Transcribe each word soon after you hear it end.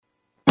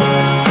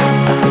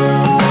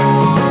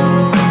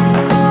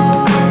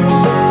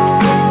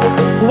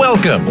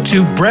Welcome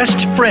to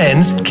Breast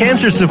Friends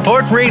Cancer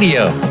Support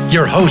Radio.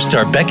 Your hosts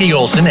are Becky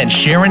Olson and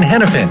Sharon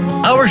Hennepin.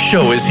 Our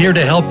show is here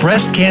to help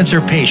breast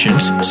cancer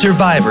patients,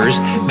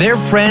 survivors, their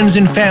friends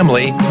and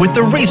family with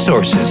the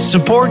resources,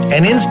 support,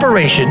 and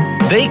inspiration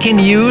they can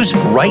use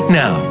right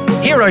now.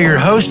 Here are your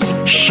hosts,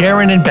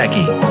 Sharon and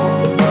Becky.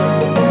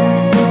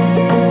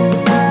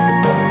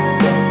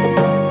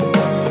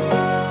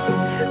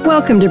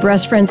 Welcome to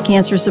Breast Friends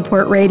Cancer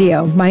Support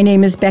Radio. My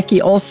name is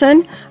Becky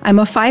Olson. I'm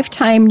a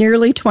 5-time,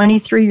 nearly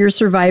 23-year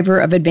survivor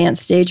of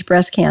advanced stage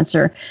breast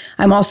cancer.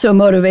 I'm also a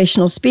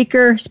motivational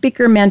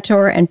speaker,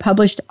 mentor, and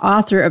published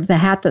author of The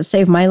Hat That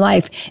Saved My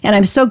Life. And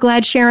I'm so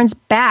glad Sharon's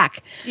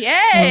back.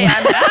 Yay,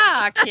 I'm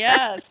back,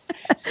 yes.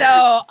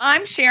 So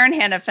I'm Sharon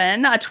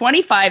Hennepin, a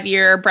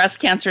 25-year breast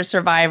cancer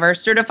survivor,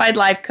 certified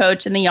life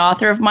coach, and the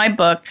author of my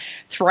book,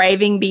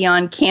 Thriving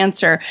Beyond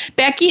Cancer.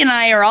 Becky and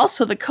I are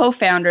also the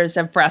co-founders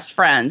of Breast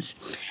Friends.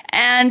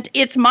 And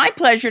it's my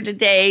pleasure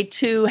today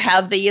to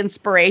have the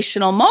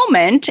inspirational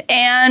moment.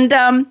 And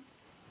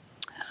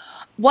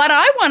what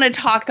I want to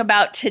talk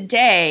about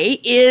today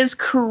is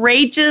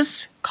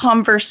courageous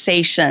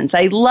conversations.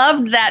 I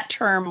loved that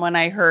term when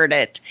I heard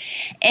it.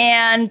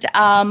 And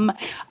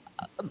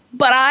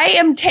but I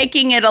am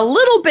taking it a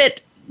little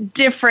bit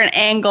different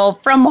angle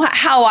from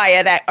how I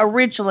had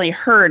originally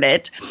heard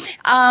it.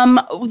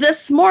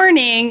 This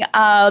morning,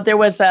 there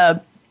was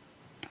a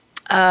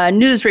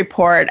news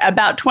report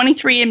about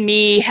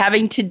 23andMe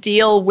having to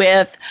deal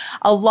with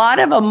a lot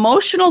of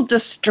emotional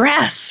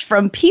distress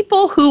from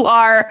people who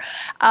are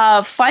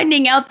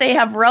finding out they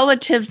have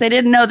relatives they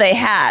didn't know they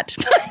had.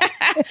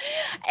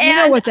 And you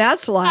know what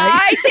that's like.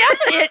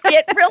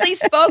 It really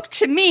spoke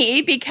to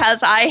me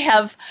because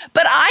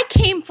but I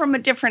came from a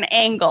different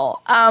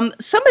angle.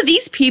 Some of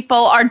these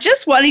people are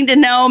just wanting to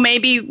know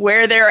maybe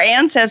where their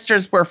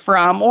ancestors were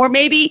from, or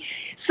maybe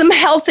some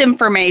health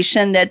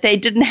information that they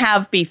didn't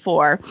have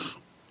before.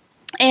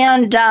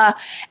 And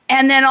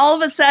then all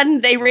of a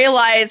sudden they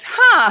realize,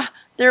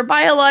 their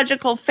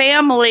biological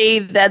family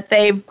that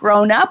they've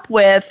grown up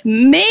with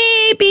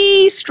may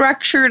be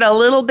structured a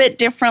little bit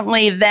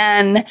differently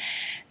than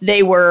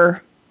they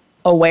were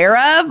aware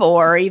of,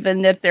 or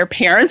even that their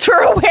parents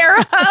were aware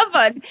of,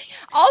 and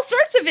all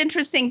sorts of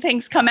interesting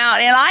things come out.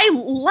 And I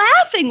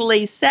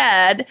laughingly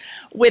said,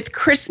 with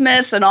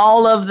Christmas and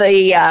all of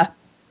the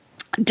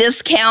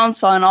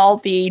discounts on all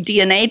the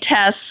DNA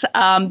tests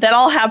that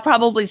I'll have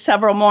probably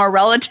several more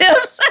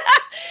relatives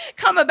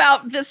come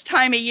about this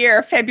time of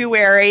year,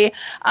 February,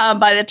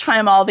 by the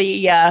time all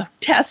the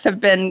tests have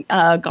been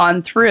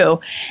gone through.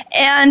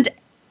 And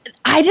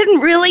I didn't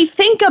really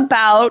think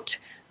about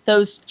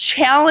those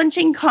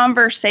challenging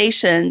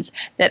conversations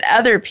that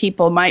other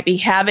people might be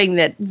having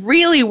that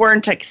really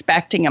weren't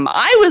expecting them.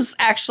 I was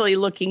actually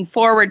looking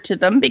forward to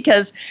them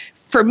because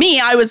for me,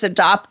 I was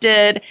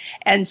adopted,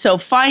 and so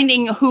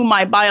finding who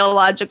my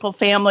biological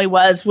family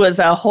was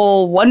a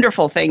whole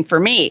wonderful thing for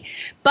me.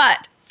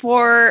 But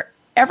for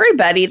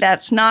everybody,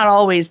 that's not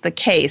always the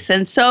case.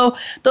 And so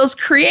those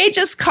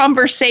courageous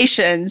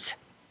conversations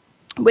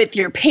with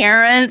your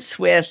parents,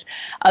 with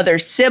other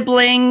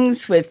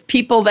siblings, with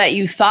people that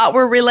you thought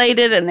were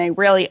related and they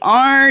really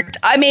aren't.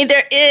 I mean,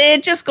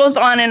 it just goes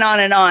on and on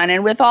and on.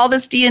 And with all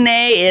this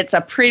DNA, it's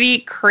a pretty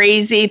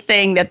crazy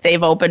thing that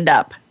they've opened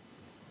up.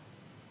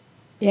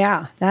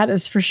 Yeah, that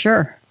is for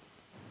sure.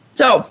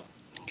 So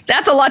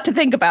that's a lot to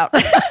think about.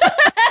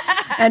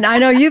 And I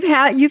know you've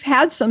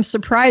had some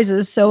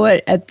surprises. So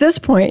at this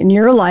point in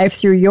your life,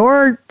 through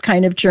your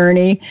kind of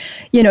journey,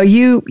 you know,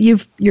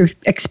 you're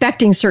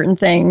expecting certain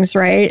things,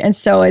 right? And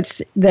so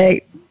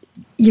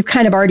you've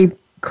kind of already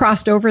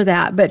crossed over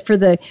that. But for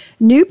the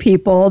new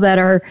people that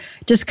are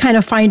just kind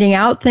of finding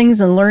out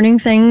things and learning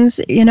things,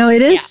 you know,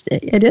 it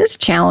is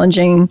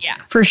challenging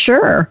for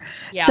sure.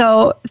 Yeah.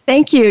 So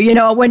thank you. You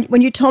know,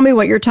 when you told me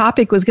what your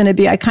topic was going to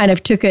be, I kind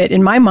of took it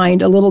in my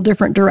mind a little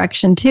different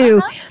direction too.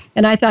 Uh-huh.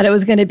 And I thought it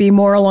was going to be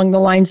more along the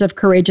lines of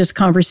courageous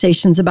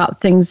conversations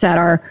about things that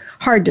are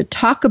hard to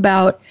talk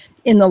about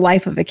in the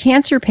life of a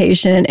cancer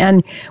patient.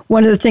 And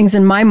one of the things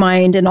in my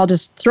mind, and I'll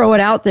just throw it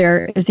out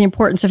there, is the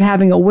importance of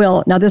having a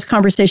will. Now, this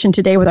conversation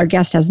today with our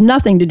guest has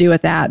nothing to do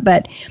with that,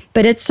 but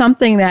it's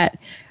something that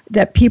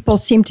people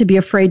seem to be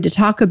afraid to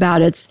talk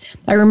about.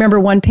 I remember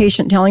one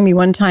patient telling me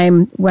one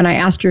time when I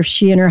asked her if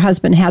she and her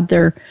husband had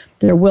their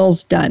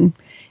wills done.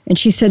 And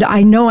she said,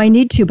 I know I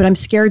need to, but I'm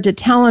scared to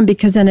tell him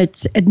because then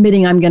it's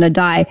admitting I'm going to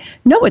die.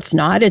 No, it's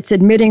not. It's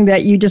admitting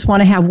that you just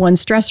want to have one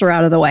stressor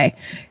out of the way,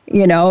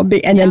 you know,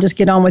 and then just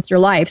get on with your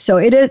life.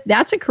 So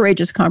that's a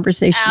courageous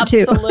conversation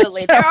too.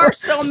 Absolutely. There are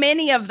so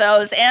many of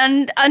those.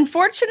 And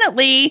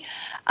unfortunately,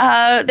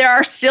 there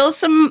are still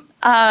some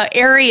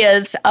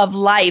areas of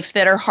life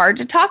that are hard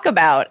to talk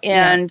about.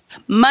 And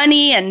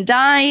money and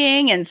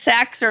dying and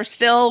sex are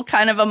still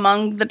kind of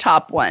among the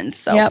top ones.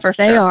 So for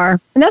sure. They are.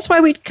 And that's why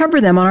we cover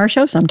them on our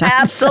show sometimes.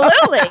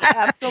 Absolutely.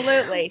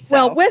 Absolutely.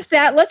 So. Well, with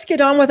that, let's get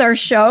on with our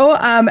show.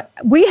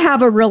 We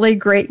have a really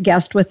great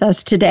guest with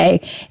us today,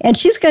 and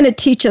she's going to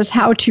teach us us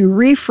how to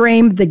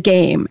reframe the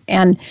game.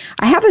 And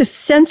I have a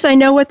sense I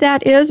know what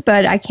that is,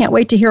 but I can't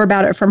wait to hear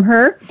about it from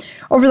her.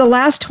 Over the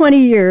last 20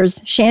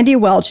 years, Shandy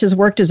Welch has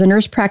worked as a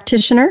nurse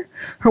practitioner.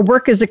 Her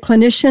work as a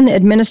clinician,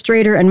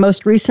 administrator, and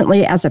most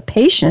recently as a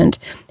patient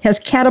has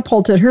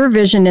catapulted her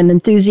vision and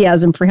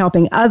enthusiasm for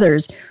helping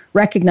others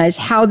recognize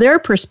how their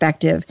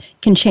perspective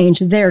can change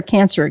their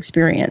cancer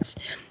experience.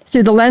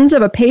 Through the lens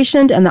of a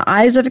patient and the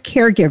eyes of a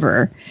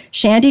caregiver,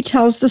 Shandy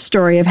tells the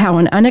story of how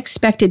an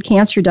unexpected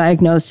cancer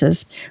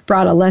diagnosis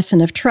brought a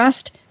lesson of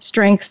trust,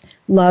 strength,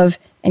 love,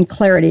 and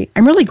clarity.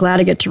 I'm really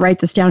glad I get to write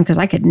this down because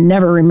I could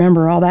never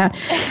remember all that.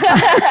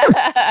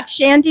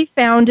 Shandy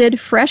founded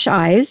Fresh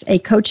Eyes, a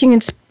coaching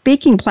and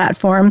speaking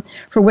platform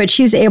for which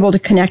she's able to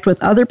connect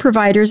with other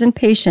providers and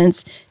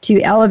patients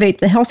to elevate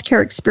the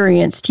healthcare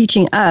experience,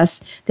 teaching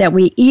us that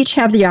we each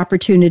have the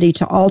opportunity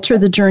to alter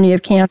the journey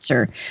of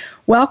cancer.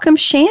 Welcome,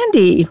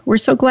 Shandy. We're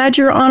so glad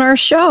you're on our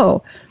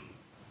show.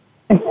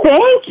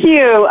 Thank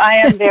you. I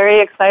am very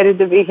excited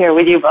to be here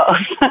with you both.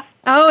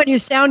 Oh, and you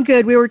sound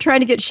good. We were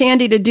trying to get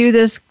Shandy to do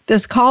this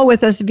call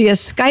with us via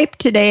Skype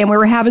today, and we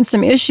were having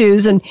some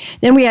issues, and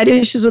then we had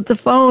issues with the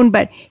phone,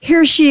 but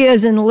here she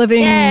is in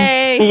living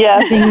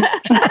airspace.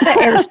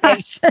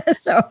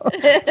 So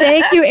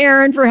thank you,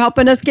 Aaron, for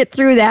helping us get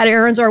through that.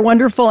 Aaron's our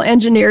wonderful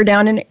engineer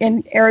down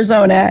in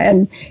Arizona,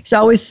 and he's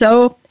always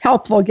so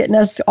helpful getting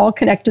us all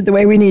connected the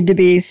way we need to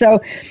be. So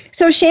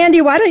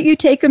Shandy, why don't you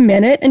take a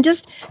minute and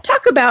just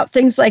talk about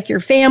things like your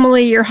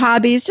family, your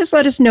hobbies. Just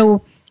let us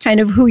know kind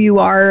of who you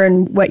are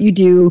and what you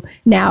do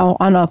now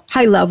on a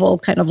high level,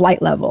 kind of light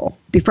level,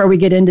 before we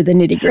get into the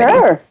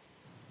nitty-gritty.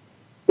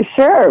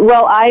 Sure.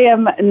 Well, I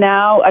am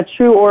now a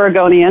true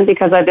Oregonian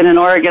because I've been in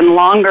Oregon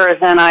longer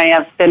than I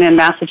have been in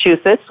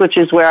Massachusetts, which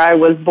is where I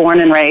was born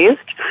and raised.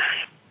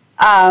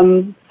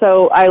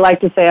 So I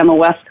like to say I'm a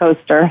West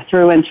Coaster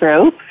through and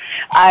through.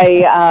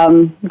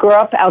 I grew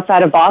up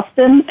outside of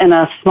Boston in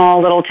a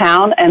small little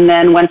town and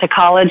then went to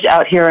college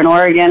out here in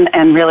Oregon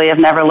and really have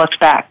never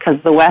looked back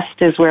because the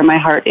West is where my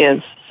heart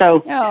is.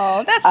 So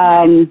that's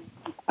nice.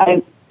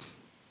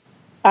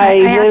 I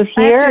live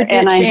here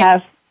and I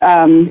have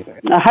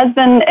a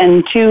husband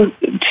and two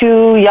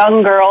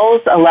young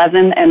girls,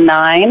 11 and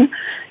 9,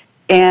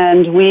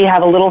 and we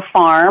have a little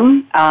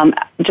farm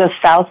just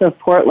south of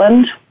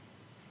Portland.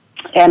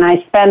 And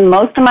I spend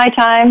most of my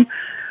time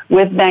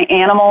with the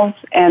animals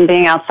and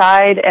being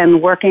outside and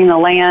working the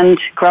land,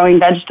 growing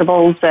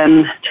vegetables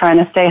and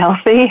trying to stay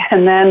healthy.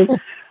 And then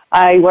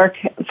I work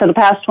for the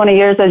past 20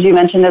 years, as you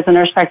mentioned, as a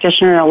nurse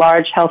practitioner in a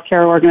large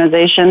healthcare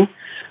organization.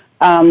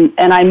 And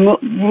I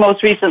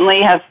most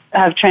recently have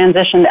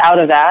transitioned out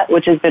of that,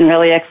 which has been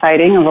really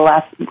exciting over the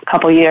last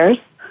couple of years.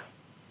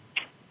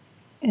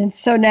 And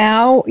so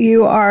now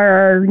you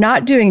are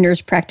not doing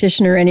nurse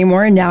practitioner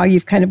anymore, and now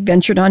you've kind of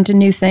ventured onto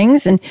new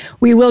things, and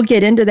we will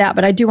get into that.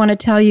 But I do want to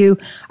tell you,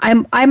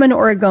 I'm an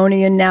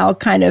Oregonian now,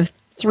 kind of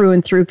through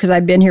and through, because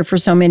I've been here for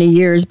so many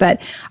years.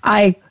 But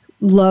I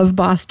love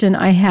Boston.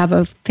 I have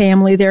a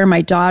family there.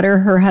 My daughter,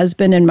 her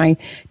husband, and my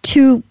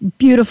 2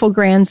 beautiful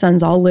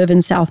grandsons all live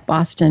in South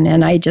Boston,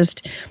 and I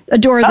just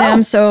adore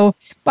them. So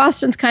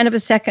Boston's kind of a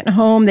second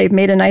home. They've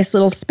made a nice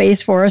little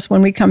space for us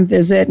when we come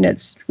visit, and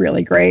it's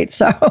really great.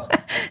 So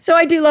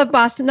I do love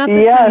Boston. Not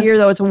this time of year,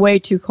 though. It's way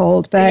too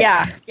cold. But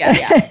yeah.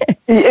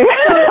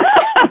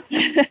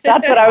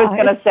 That's what I was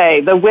going to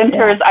say. The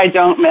winters I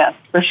don't miss,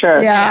 for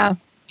sure. Yeah.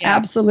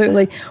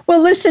 Absolutely. Well,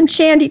 listen,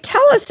 Shandy,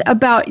 tell us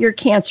about your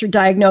cancer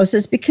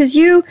diagnosis, because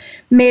you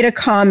made a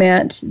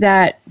comment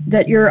that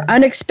your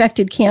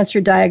unexpected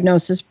cancer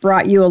diagnosis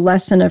brought you a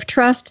lesson of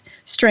trust,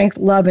 strength,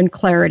 love, and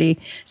clarity.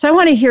 So I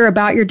want to hear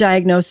about your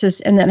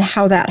diagnosis and then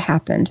how that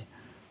happened.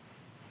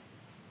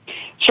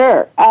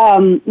 Sure.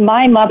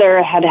 My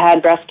mother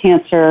had breast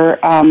cancer,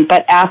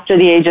 but after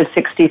the age of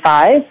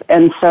 65.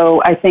 And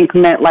so I think,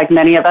 like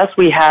many of us,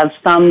 we have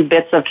some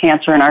bits of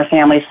cancer in our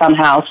family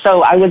somehow.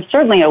 So I was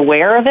certainly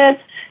aware of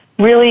it.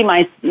 Really,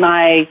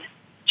 my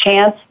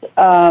chance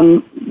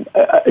and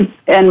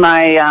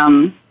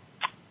my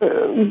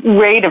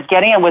rate of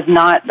getting it was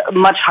not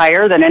much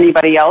higher than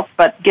anybody else.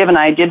 But given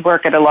I did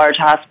work at a large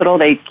hospital,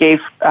 they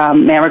gave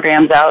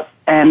mammograms out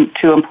and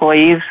to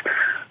employees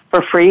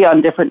for free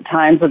on different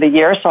times of the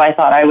year. So I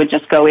thought I would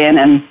just go in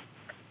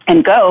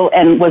and go,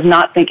 and was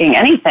not thinking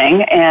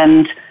anything.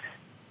 And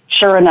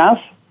sure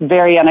enough,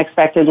 very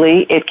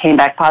unexpectedly, it came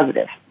back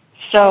positive.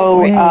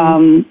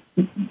 So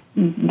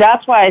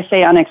that's why I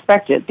say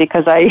unexpected,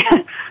 because I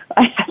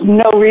had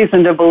no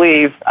reason to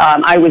believe.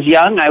 I was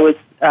young. I was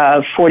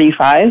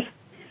 45.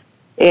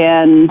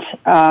 And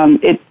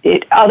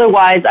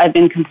otherwise, I've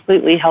been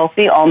completely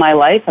healthy all my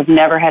life. I've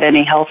never had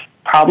any health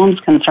problems,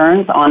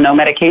 concerns, on no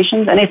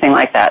medications, anything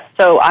like that.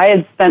 So I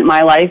had spent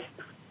my life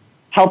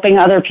helping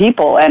other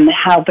people and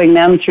helping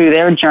them through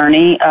their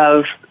journey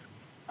of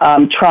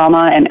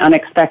trauma and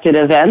unexpected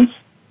events,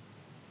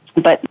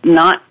 but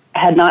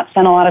had not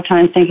spent a lot of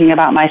time thinking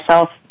about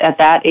myself at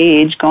that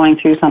age going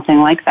through something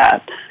like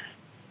that.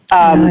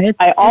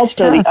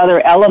 The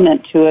other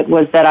element to it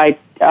was that I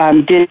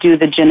did do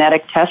the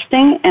genetic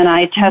testing, and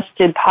I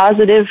tested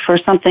positive for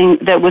something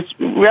that was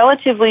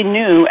relatively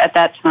new at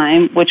that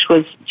time, which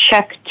was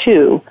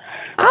CHEK2.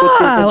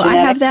 Oh, I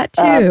have that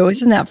too.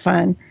 Isn't that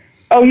fun?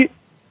 Oh,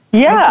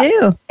 yeah. I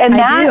do. And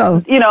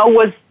that,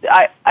 was,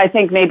 I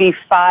think, maybe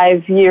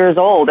 5 years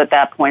old at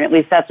that point. At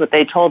least that's what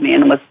they told me,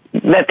 and was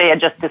that they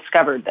had just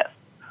discovered this.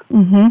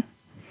 Mm-hmm.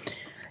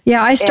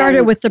 Yeah, I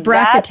started with the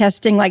BRCA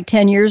testing like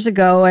 10 years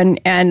ago,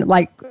 and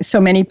like so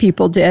many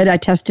people did, I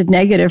tested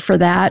negative for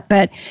that.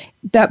 But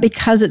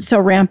because it's so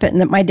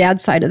rampant in my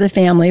dad's side of the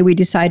family, we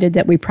decided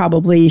that we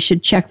probably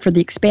should check for the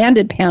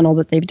expanded panel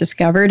that they've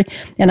discovered.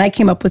 And I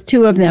came up with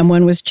 2 of them.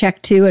 One was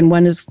CHEK2 and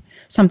one is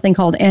something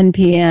called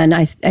NPN.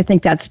 I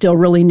think that's still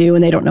really new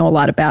and they don't know a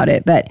lot about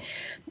it. But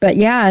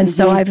yeah, and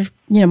so I've,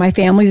 my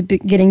family's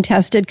getting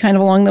tested kind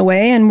of along the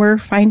way, and we're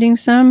finding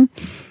a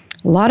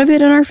lot of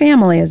it in our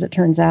family, as it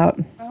turns out.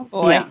 Oh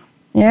boy.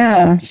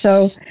 Yeah.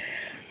 So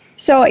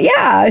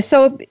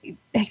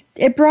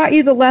it brought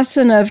you the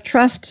lesson of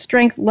trust,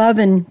 strength, love,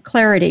 and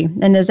clarity.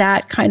 And is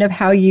that kind of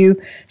how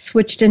you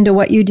switched into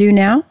what you do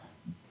now?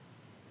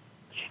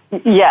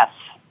 Yes,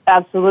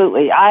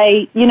 absolutely.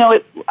 I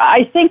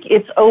think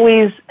it's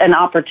always an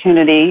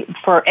opportunity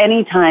for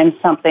any time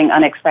something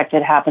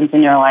unexpected happens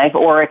in your life,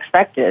 or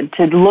expected,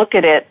 to look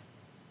at it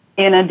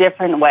in a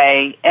different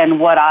way.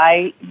 And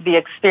the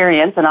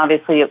experience, and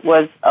obviously it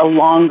was a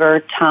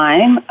longer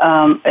time,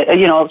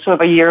 sort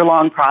of a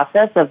year-long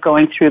process of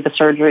going through the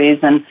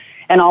surgeries and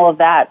all of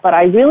that. But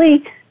I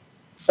really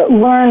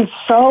learned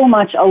so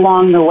much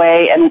along the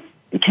way, and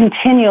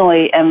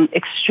continually am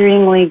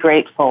extremely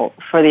grateful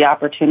for the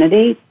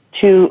opportunity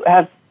to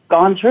have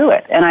gone through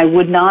it. And I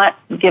would not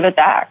give it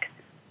back.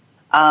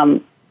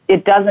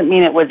 It doesn't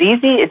mean it was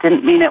easy. It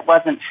didn't mean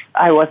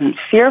I wasn't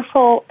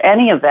fearful,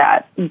 any of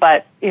that,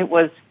 but it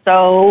was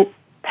so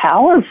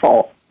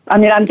powerful. I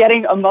mean, I'm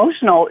getting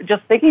emotional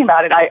just thinking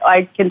about it.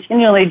 I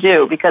continually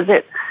do, because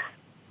it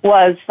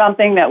was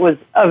something that was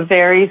a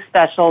very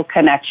special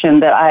connection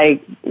that I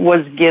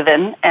was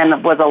given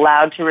and was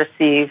allowed to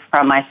receive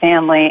from my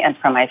family and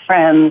from my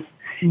friends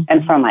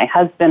and from my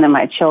husband and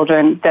my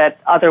children, that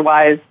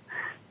otherwise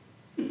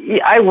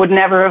I would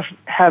never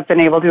have been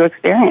able to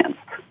experience.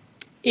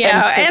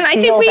 Yeah, and I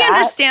think we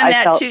understand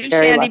that too,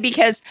 Shandy,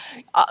 because,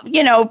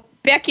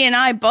 Becky and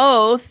I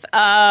both,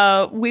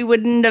 we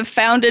wouldn't have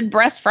founded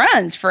Breast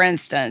Friends, for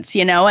instance,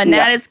 and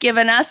that has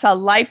given us a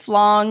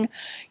lifelong,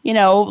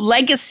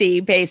 legacy,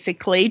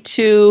 basically,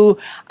 to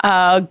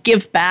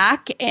give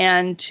back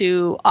and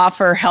to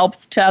offer help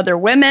to other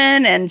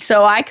women. And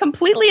so I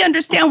completely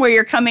understand where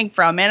you're coming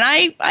from. And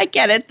I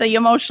get it, the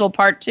emotional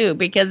part too,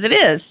 because it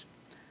is.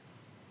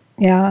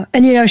 Yeah.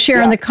 And,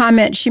 Sharon, the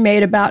comment she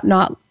made about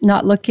not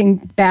looking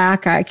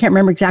back, I can't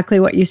remember exactly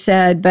what you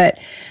said, but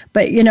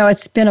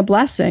it's been a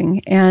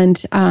blessing.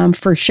 And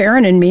for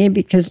Sharon and me,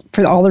 because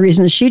for all the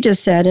reasons she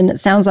just said, and it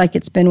sounds like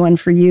it's been one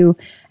for you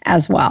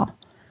as well.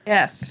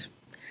 Yes.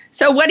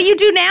 So what do you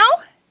do now?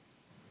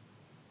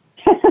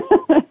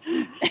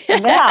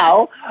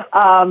 Now,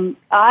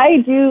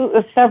 I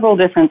do several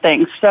different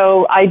things.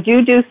 So I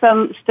do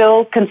some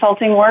still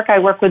consulting work. I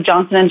work with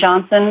Johnson &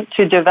 Johnson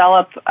to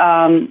develop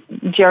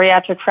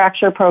geriatric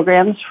fracture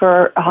programs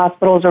for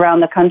hospitals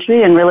around the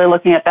country, and really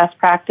looking at best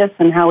practice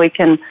and how we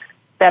can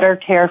better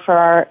care for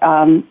our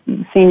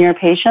senior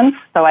patients.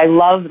 So I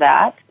love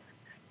that.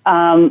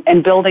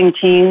 And building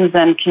teams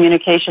and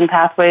communication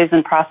pathways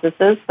and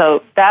processes.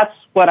 So that's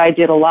what I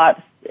did a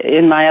lot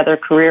in my other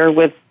career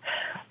with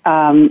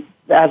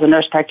as a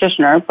nurse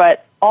practitioner,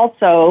 but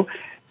also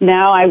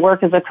now I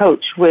work as a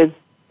coach with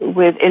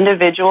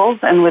individuals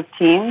and with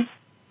teams.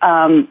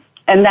 And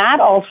that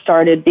all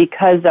started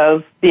because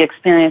of the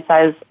experience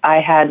I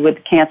had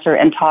with cancer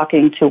and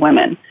talking to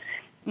women.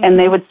 Mm-hmm. And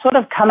they would sort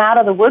of come out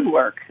of the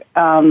woodwork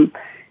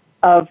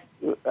of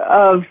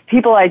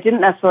people I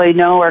didn't necessarily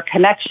know, or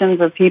connections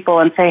of people,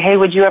 and say, hey,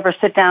 would you ever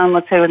sit down,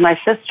 let's say, with my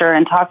sister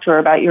and talk to her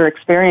about your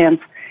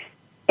experience?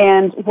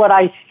 And what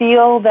I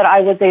feel that I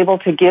was able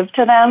to give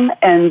to them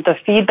and the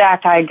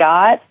feedback I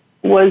got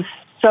was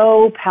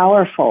so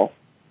powerful.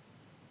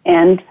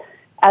 And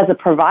as a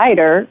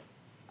provider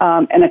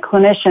and a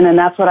clinician, and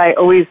that's what I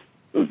always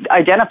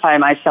identify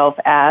myself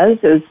as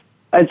a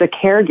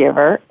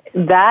caregiver,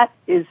 that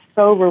is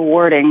so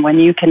rewarding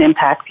when you can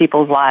impact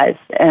people's lives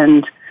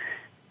and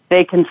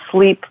they can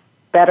sleep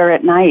better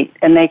at night,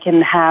 and they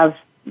can have,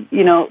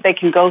 they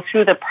can go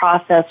through the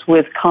process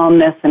with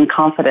calmness and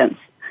confidence.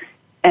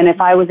 And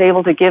if I was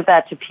able to give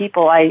that to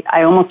people, I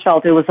almost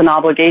felt it was an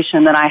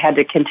obligation that I had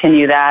to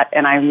continue that,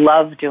 and I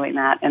love doing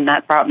that, and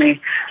that brought me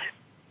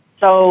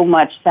so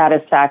much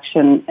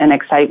satisfaction and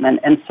excitement.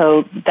 And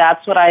so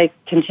that's what I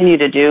continue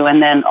to do,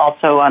 and then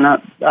also on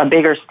a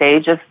bigger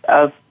stage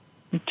of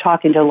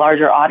talking to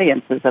larger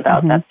audiences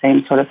about that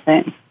same sort of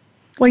thing.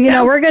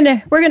 Well, we're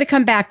gonna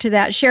come back to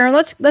that, Sharon.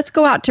 Let's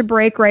go out to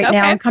break right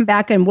now and come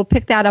back, and we'll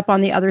pick that up on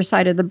the other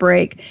side of the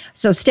break.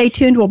 So stay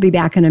tuned. We'll be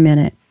back in a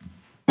minute.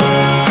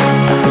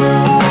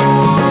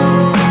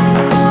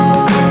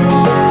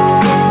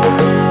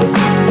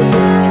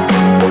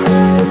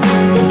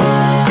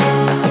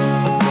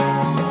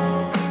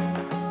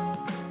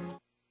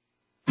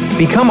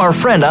 Become our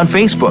friend on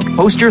Facebook.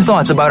 Post your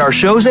thoughts about our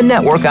shows and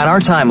network on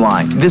our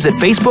timeline. Visit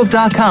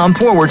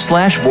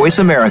facebook.com/Voice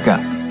America.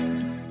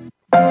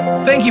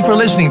 Thank you for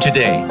listening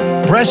today.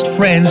 Breast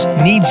Friends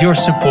needs your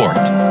support.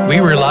 We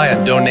rely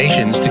on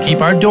donations to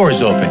keep our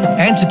doors open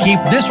and to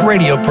keep this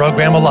radio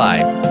program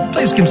alive.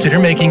 Please consider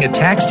making a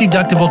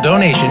tax-deductible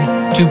donation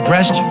to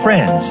Breast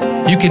Friends.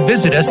 You can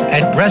visit us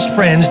at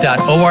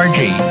breastfriends.org.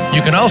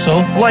 You can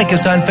also like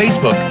us on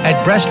Facebook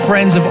at Breast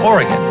Friends of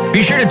Oregon.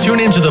 Be sure to tune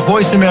in to the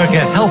Voice America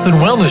Health and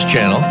Wellness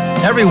channel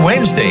every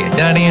Wednesday at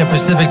 9 a.m.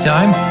 Pacific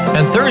Time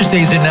and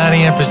Thursdays at 9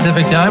 a.m.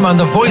 Pacific Time on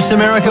the Voice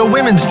America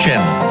Women's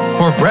channel.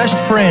 For Breast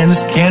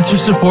Friends Cancer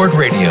Support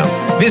Radio,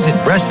 visit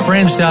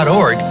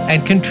breastfriends.org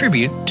and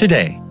contribute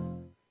today.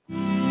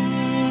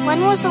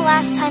 When was the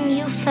last time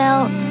you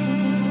felt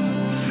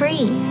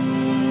free?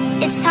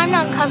 It's time to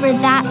uncover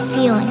that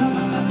feeling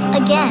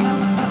again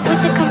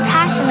with the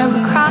compassion of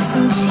a cross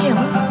and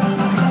shield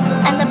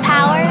and the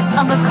power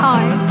of a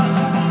card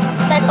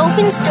that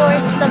opens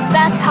doors to the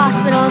best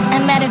hospitals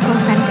and medical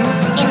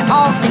centers in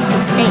all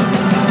 50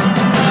 states,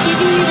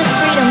 giving you the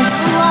freedom to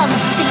love,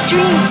 to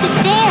dream, to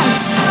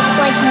dance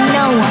like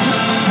no one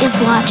is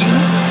watching.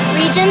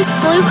 Regions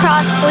Blue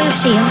Cross Blue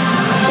Shield.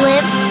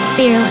 Live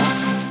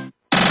fearless.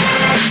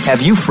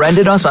 Have you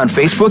friended us on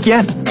Facebook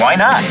yet? Why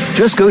not?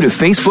 Just go to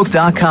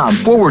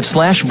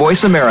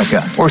facebook.com/Voice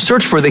America or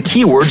search for the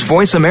keywords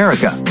Voice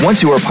America.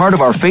 Once you are part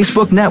of our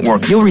Facebook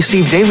network, you'll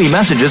receive daily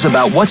messages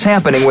about what's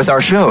happening with our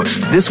shows,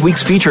 this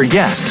week's featured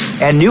guests,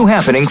 and new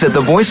happenings at the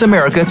Voice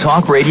America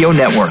Talk Radio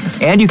Network.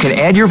 And you can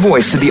add your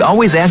voice to the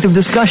always active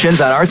discussions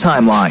on our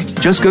timeline.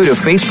 Just go to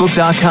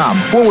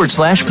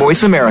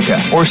facebook.com/Voice America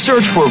or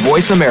search for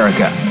Voice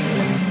America.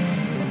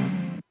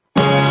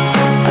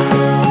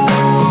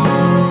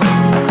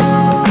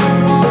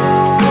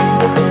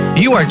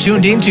 You are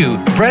tuned into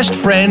Breast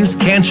Friends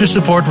Cancer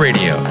Support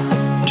Radio.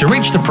 To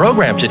reach the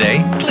program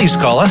today, please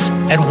call us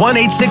at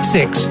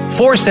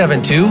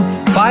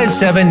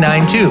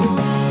 1-866-472-5792.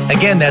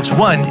 Again, that's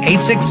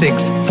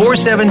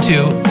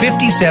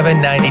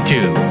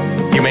 1-866-472-5792.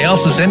 You may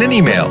also send an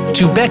email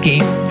to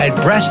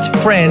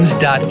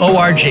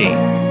Becky@breastfriends.org.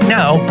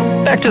 Now,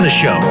 back to the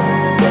show.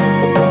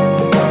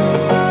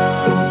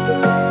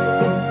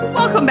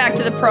 Welcome back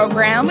to the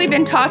program. We've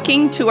been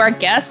talking to our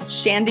guest,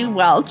 Shandy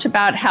Welch,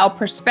 about how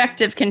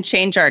perspective can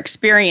change our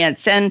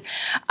experience. And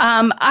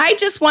I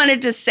just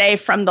wanted to say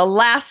from the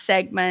last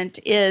segment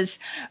is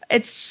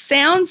it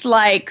sounds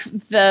like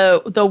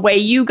the way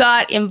you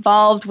got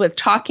involved with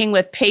talking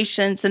with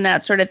patients and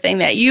that sort of thing,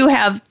 that you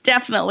have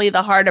definitely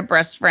the heart of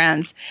Breast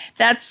Friends.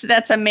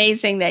 That's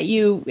amazing that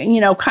you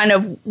kind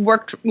of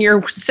worked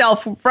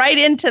yourself right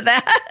into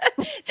that.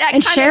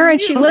 And Sharon,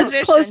 she lives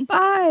close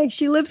by.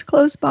 She lives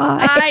close by.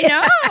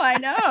 I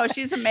know.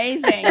 She's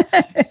amazing.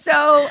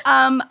 So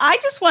I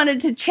just wanted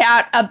to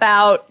chat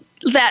about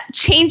that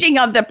changing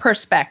of the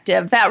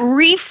perspective, that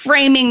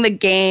reframing the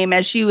game,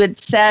 as you had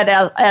said,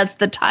 as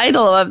the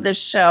title of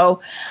this show.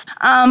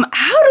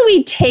 How do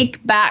we take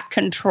back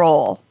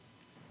control?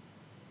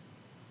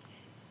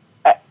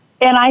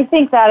 And I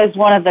think that is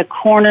one of the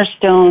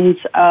cornerstones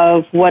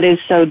of what is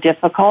so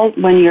difficult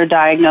when you're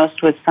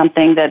diagnosed with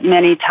something that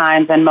many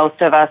times, and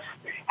most of us,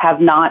 have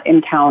not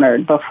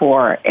encountered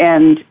before.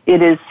 And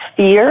it is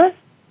fear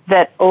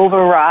that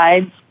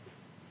overrides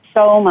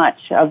so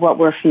much of what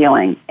we're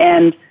feeling.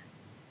 And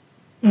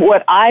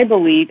what I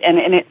believe, and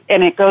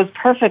it goes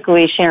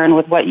perfectly, Sharon,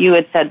 with what you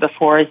had said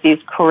before, is these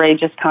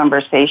courageous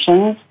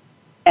conversations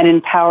and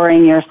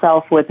empowering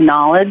yourself with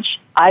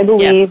knowledge. I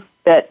believe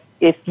that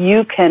if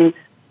you can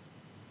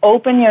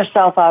open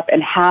yourself up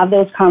and have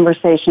those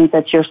conversations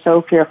that you're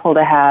so fearful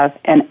to have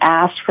and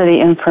ask for the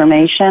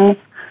information,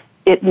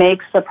 it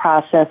makes the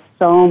process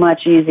so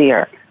much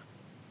easier.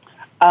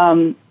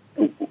 One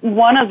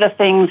of the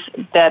things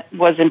that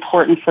was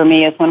important for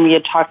me is when we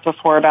had talked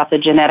before about the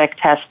genetic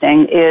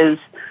testing is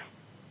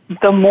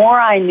the more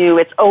I knew,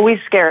 it's always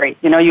scary.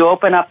 You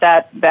open up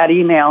that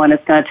email and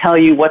it's going to tell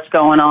you what's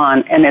going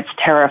on, and it's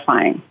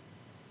terrifying.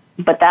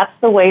 But that's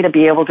the way to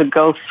be able to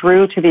go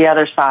through to the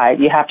other side.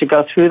 You have to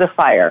go through the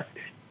fire.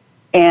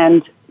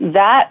 And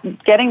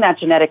getting that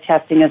genetic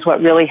testing is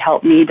what really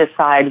helped me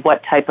decide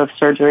what type of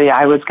surgery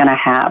I was going to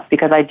have,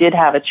 because I did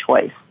have a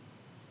choice.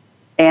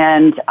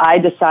 And I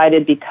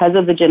decided because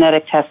of the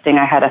genetic testing,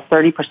 I had a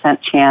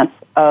 30% chance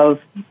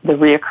of the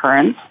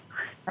reoccurrence.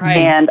 Right.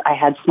 And I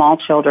had small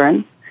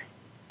children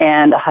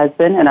and a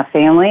husband and a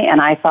family.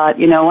 And I thought,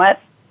 you know what?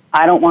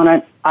 I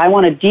want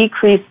to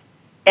decrease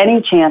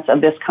any chance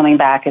of this coming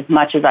back as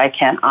much as I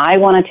can. I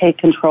want to take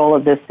control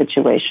of this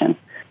situation.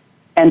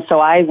 And so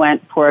I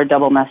went for a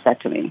double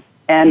mastectomy.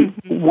 And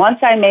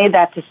once I made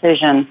that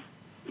decision,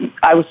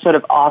 I was sort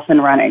of off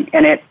and running,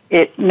 and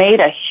it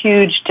made a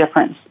huge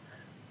difference.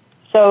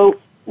 So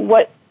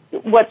what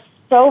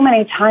so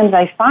many times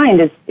I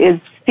find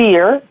is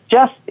fear,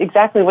 just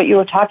exactly what you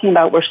were talking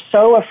about. We're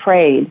so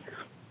afraid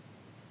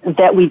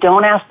that we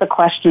don't ask the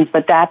questions,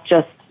 but that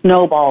just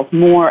snowballs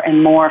more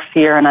and more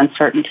fear and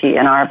uncertainty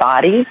in our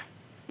bodies.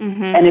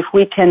 And if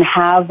we can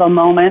have a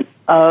moment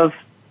of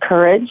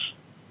courage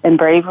and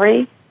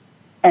bravery,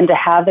 and to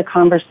have the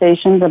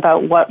conversations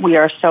about what we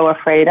are so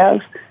afraid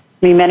of.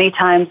 I mean, many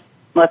times,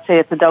 let's say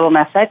it's a double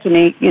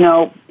mastectomy,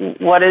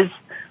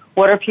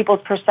 what are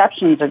people's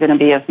perceptions are going to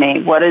be of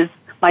me? What is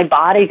my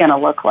body going to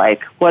look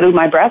like? What are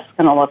my breasts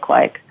going to look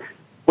like?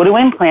 What do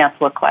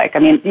implants look like? I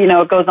mean,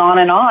 it goes on,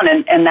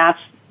 and that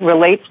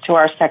relates to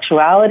our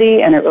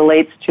sexuality, and it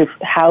relates to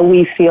how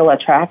we feel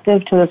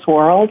attractive to this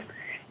world.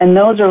 And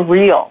those are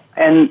real.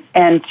 And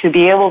to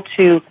be able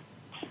to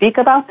speak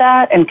about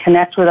that and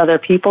connect with other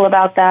people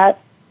about that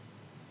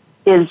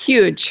is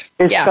huge.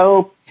 Is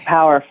so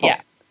powerful.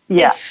 Yeah.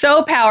 It's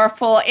so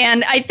powerful.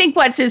 And I think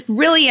what's is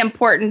really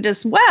important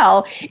as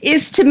well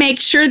is to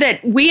make sure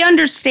that we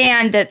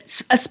understand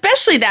that,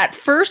 especially that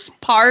first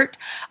part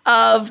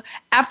of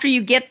after you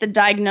get the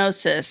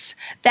diagnosis,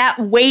 that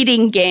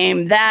waiting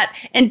game, that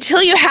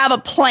until you have a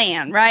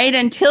plan, right?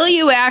 Until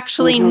you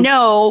actually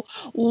know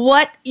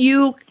what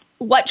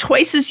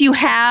choices you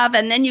have,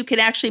 and then you can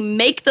actually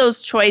make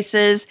those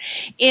choices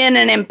in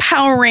an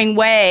empowering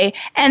way.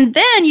 And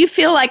then you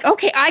feel like,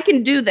 okay, I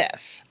can do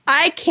this.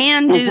 I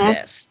can do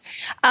this.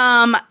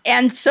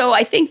 And so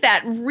I think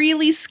that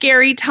really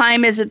scary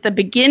time is at the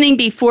beginning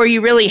before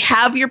you really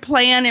have your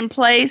plan in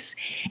place.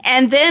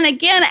 And then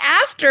again,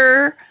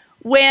 after,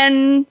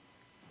 when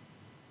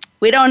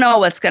we don't know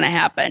what's going to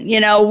happen.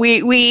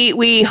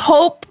 We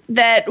hope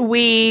that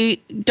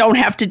we don't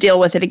have to deal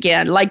with it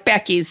again. Like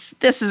Becky's,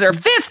 this is her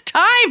 5th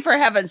time, for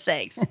heaven's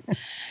sakes.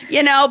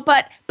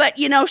 But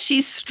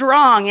she's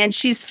strong and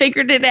she's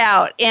figured it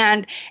out.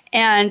 And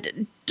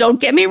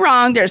don't get me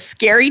wrong, there's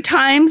scary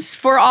times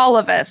for all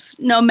of us,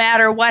 no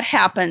matter what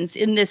happens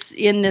in this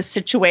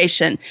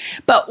situation.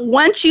 But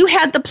once you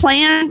had the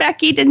plan,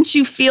 Becky, didn't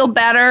you feel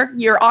better?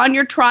 You're on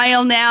your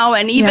trial now,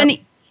 and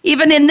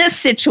even in this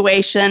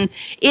situation,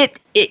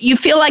 you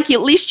feel like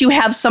at least you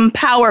have some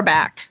power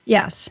back.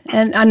 Yes,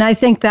 and I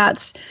think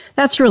that's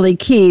really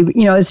key.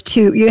 Is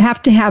to you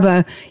have to have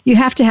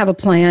a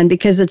plan,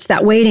 because it's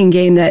that waiting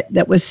game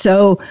that was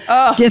so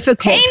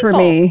difficult for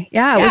me.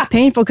 Yeah, it was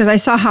painful because I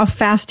saw how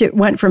fast it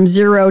went from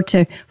 0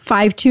 to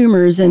 5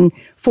 tumors in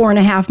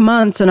 4.5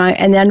 months,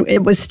 and then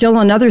it was still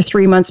another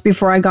 3 months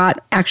before I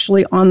got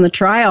actually on the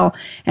trial,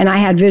 and I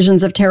had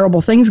visions of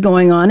terrible things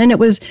going on, and it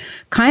was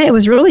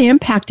really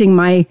impacting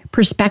my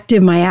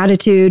perspective, my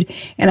attitude,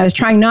 and I was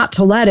trying not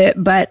to let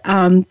it, but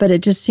it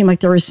just seemed like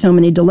there were so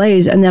many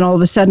delays, and then all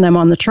of a sudden I'm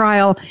on the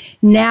trial.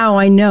 Now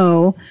I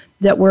know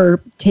that we're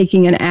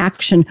taking an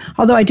action.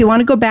 Although I do want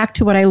to go back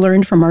to what I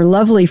learned from our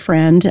lovely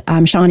friend,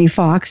 Shawnee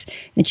Fox,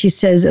 and she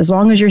says, as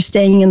long as you're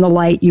staying in the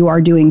light, you are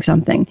doing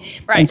something.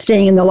 Right. And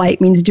staying in the light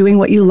means doing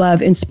what you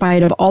love in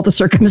spite of all the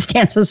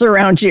circumstances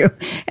around you.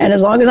 And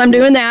as long as I'm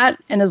doing that,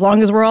 and as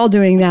long as we're all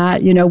doing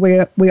that,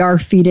 we are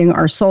feeding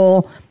our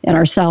soul and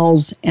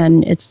ourselves,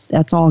 and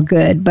that's all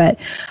good. But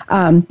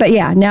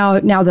yeah, now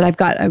that I've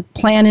got a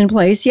plan in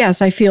place,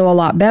 yes, I feel a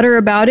lot better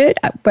about it.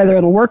 Whether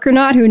it'll work or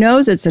not, who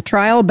knows? It's a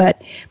trial,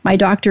 but my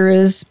doctor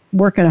is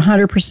working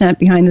 100%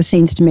 behind the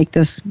scenes to make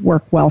this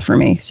work well for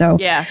me. So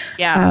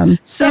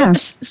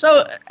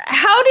So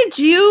how did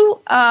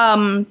you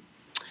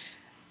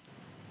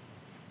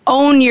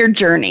own your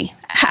journey?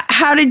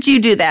 How did you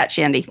do that,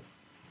 Shandy?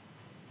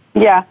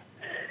 Yeah.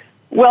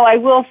 Well, I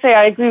will say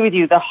I agree with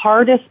you. The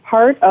hardest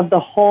part of the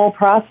whole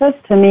process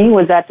to me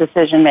was that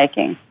decision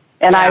making.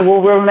 And I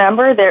will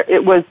remember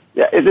it was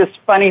this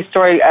funny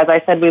story. As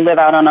I said, we live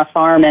out on a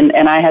farm, and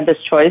I had this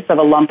choice of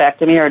a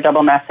lumpectomy or a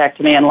double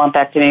mastectomy, and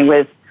lumpectomy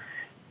with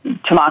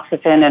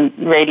tamoxifen and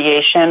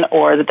radiation,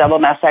 or the double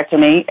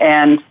mastectomy.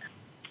 And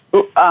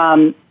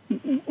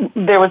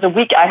there was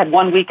I had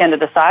 1 weekend to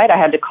decide. I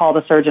had to call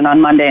the surgeon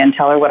on Monday and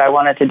tell her what I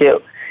wanted to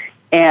do.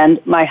 And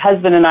my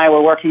husband and I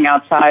were working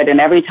outside, and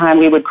every time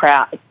we would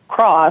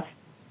cross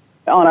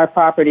on our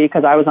property,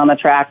 because I was on the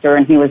tractor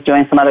and he was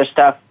doing some other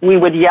stuff, we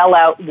would yell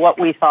out what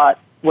we thought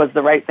was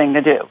the right thing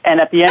to do. And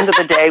at the end of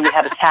the day, we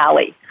had a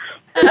tally.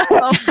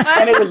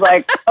 And it was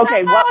like,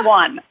 okay, what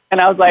won?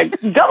 And I was like,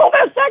 double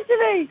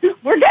mastectomy.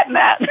 We're getting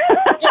that.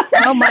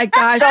 Oh, my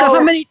gosh. So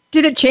how many,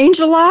 did it change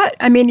a lot?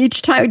 I mean,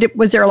 each time,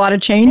 was there a lot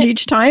of change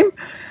each time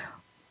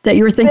that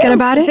you were thinking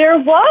about it? There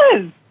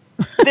was.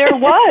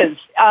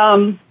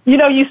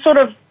 You sort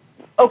of,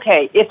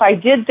 okay, if I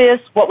did this,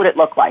 what would it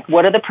look like?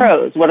 What are the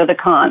pros? What are the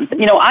cons?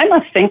 I'm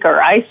a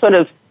thinker. I sort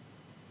of,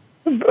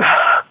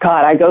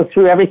 I go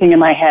through everything in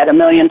my head a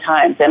million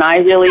times. And I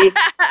really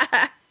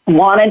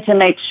wanted to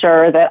make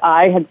sure that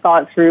I had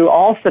thought through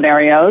all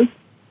scenarios.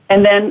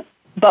 And then,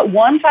 but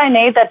once I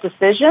made that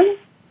decision,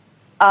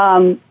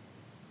 and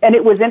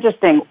it was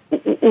interesting,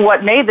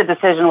 what made the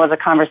decision was a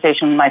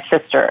conversation with my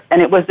sister.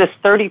 And it was this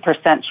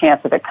 30%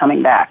 chance of it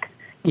coming back.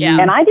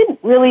 Yeah. And I didn't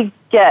really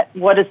get,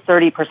 what does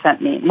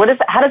 30% mean?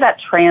 How does that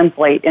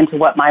translate into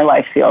what my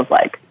life feels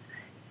like?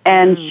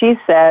 And she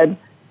said,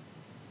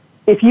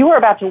 if you were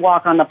about to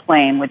walk on the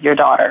plane with your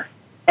daughter,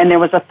 and there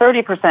was a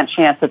 30%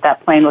 chance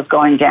that plane was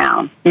going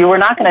down, you were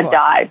not going to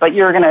die, but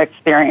you were going to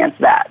experience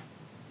that,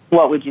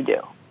 what would you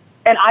do?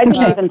 And I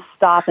didn't even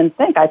stop and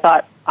think. I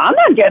thought, I'm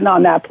not getting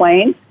on that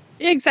plane.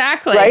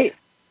 Exactly. Right?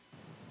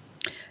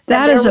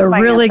 That is a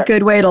really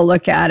good way to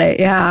look at it.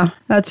 Yeah,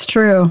 that's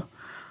true.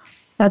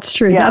 That's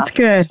true. Yeah. That's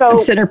good. So, I'm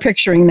sitting here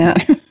picturing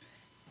that.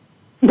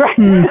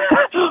 Right.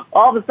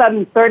 All of a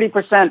sudden,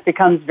 30%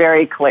 becomes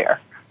very clear.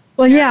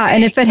 Well, yeah,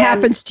 and if it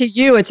happens to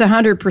you, it's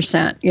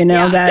 100%, you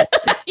know, that.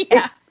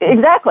 Yeah.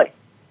 Exactly.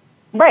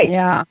 Right.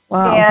 Yeah.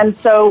 Wow. And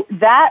so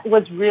that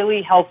was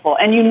really helpful.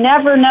 And you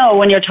never know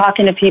when you're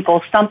talking to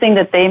people, something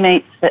that they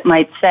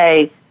might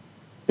say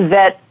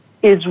that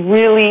is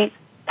really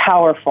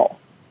powerful.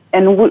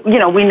 And,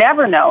 we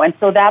never know. And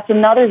so that's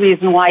another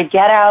reason why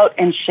get out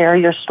and share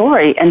your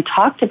story and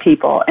talk to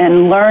people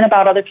and learn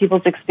about other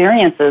people's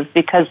experiences,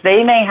 because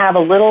they may have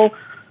a little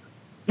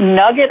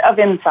nugget of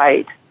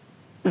insight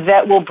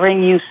that will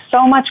bring you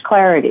so much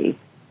clarity,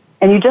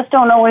 and you just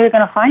don't know where you're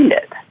going to find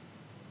it.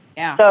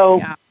 Yeah. So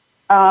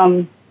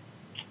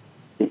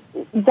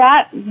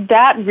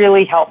that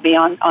really helped me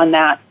on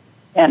that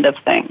end of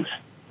things.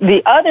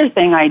 The other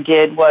thing I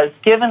did was,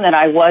 given that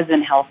I was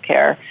in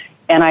healthcare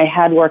and I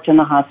had worked in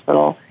the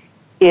hospital,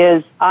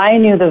 is I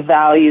knew the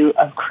value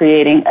of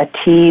creating a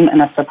team and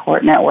a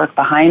support network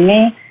behind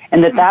me,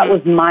 and that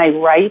was my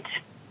right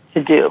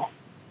to do.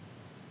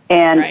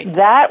 And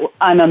that,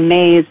 I'm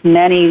amazed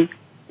many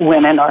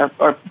women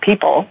or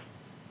people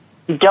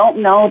don't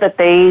know that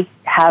they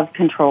have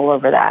control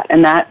over that.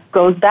 And that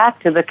goes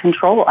back to the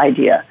control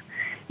idea.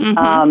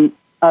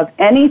 Of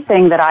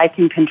anything that I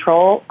can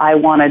control, I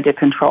wanted to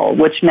control,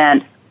 which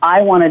meant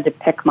I wanted to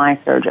pick my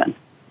surgeon.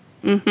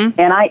 And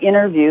I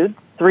interviewed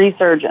 3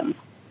 surgeons.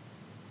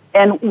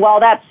 And while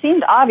that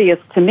seemed obvious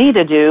to me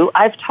to do,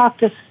 I've talked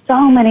to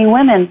so many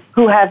women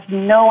who have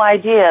no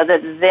idea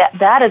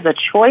that is a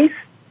choice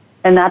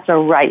and that's a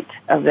right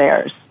of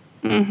theirs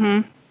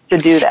to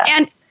do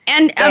that.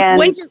 And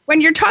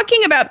when you're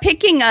talking about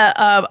picking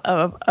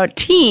a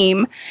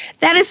team,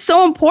 that is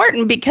so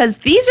important, because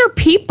these are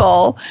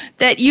people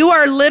that you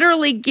are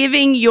literally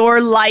giving your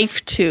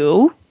life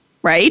to,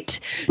 right?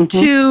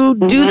 To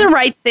do the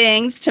right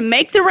things, to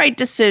make the right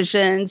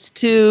decisions,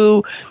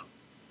 to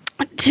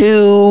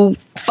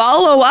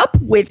follow up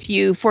with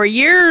you for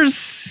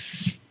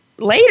years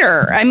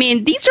later. I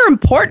mean, these are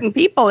important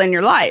people in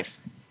your life.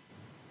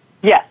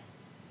 Yes.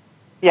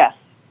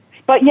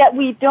 But yet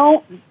we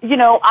don't,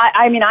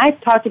 I mean, I've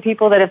talked to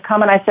people that have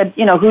come and I said,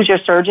 who's your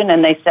surgeon?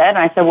 And they said, and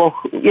I said, well,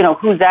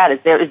 who's that? Is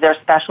there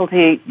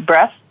specialty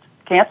breast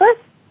cancer?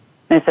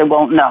 And they said,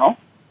 well, no.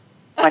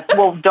 I'm like,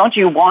 well, don't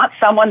you want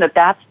someone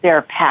that's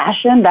their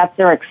passion, that's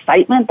their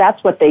excitement,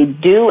 that's what they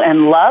do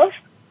and love,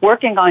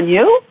 working on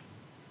you?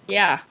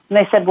 Yeah. And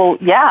they said, well,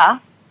 yeah.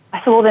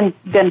 I said, well,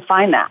 then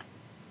find that.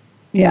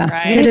 Yeah,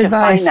 right. Good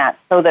advice. Find that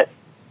so that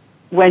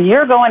when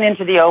you're going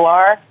into the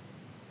OR,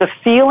 the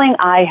feeling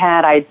I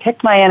had, I'd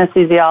picked my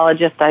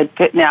anesthesiologist,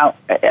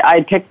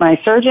 I'd picked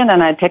my surgeon,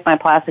 and I'd picked my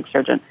plastic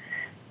surgeon.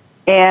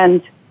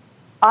 And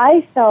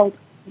I felt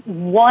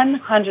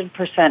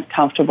 100%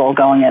 comfortable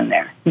going in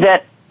there.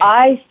 That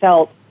I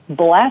felt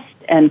blessed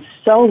and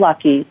so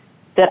lucky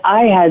that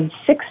I had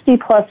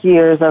 60-plus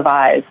years of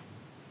eyes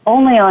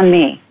only on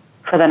me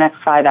for the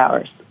next 5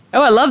 hours.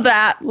 Oh, I love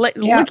that.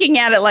 Looking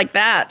at it like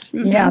that.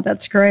 Yeah,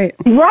 that's great.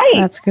 Right.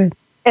 That's good.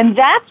 And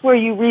that's where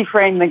you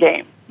reframe the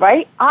game.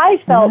 Right? I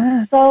felt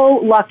so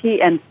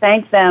lucky and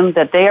thank them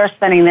that they are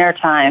spending their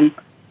time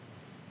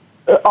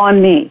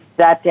on me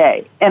that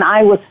day. And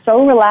I was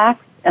so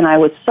relaxed and I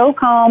was so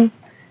calm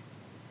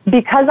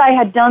because I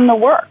had done the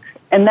work.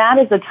 And that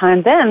is a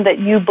time then that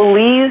you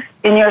believe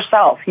in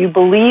yourself. You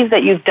believe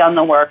that you've done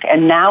the work,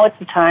 and now it's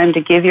the time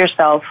to give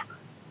yourself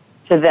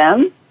to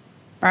them.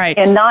 Right.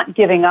 And not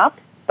giving up,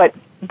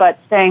 but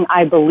saying,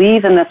 I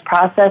believe in this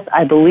process,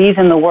 I believe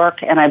in the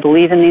work, and I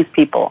believe in these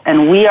people.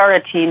 And we are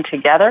a team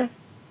together.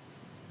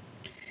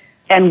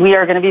 And we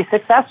are going to be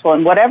successful,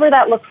 and whatever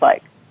that looks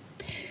like.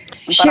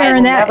 Sharon, but I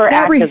will never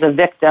act as a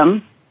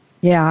victim.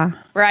 Yeah.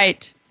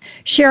 Right.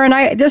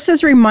 Sharon, this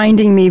is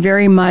reminding me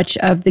very much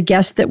of the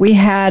guest that we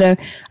had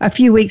a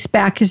few weeks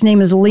back. His name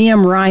is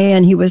Liam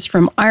Ryan. He was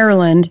from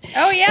Ireland.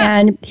 Oh, yeah.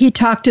 And he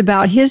talked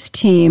about his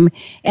team.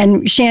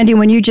 And Shandy,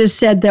 when you just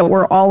said that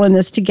we're all in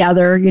this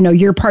together,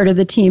 you're part of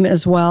the team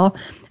as well.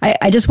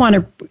 I just want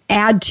to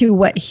add to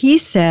what he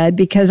said,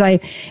 because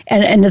and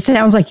it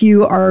sounds like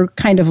you are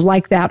kind of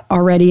like that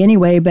already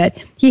anyway,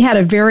 but he had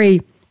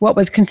what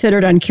was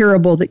considered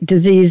uncurable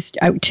disease,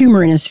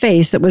 tumor in his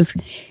face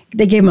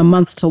they gave him a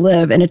month to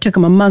live, and it took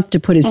him a month to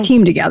put his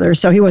team together.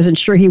 So he wasn't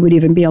sure he would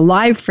even be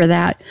alive for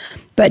that.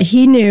 But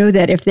he knew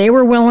that if they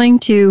were willing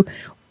to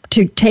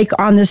take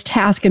on this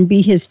task and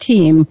be his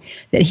team,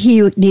 that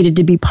he needed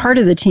to be part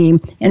of the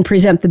team and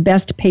present the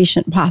best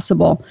patient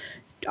possible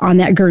on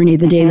that gurney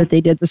the day that they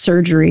did the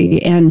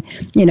surgery, and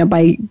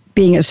by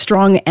being as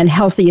strong and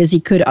healthy as he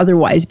could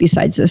otherwise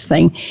besides this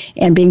thing,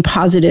 and being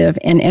positive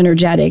and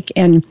energetic,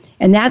 and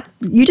that,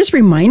 you just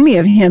remind me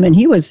of him, and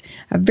he was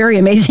a very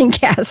amazing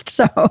guest.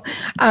 So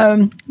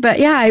but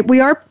yeah, we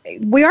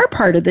are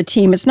part of the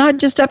team. It's not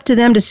just up to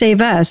them to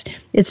save us,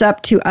 it's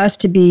up to us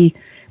to be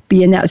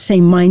in that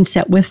same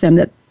mindset with them,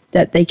 that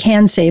that they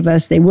can save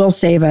us, they will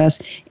save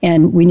us,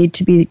 and we need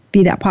to be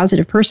that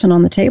positive person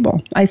on the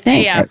table, I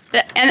think. Yeah,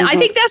 and I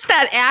think that's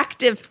that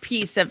active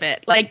piece of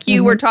it. Like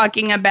you were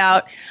talking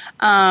about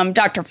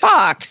Dr.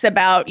 Fox,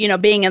 about,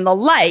 being in the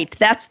light.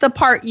 That's the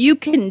part you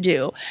can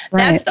do.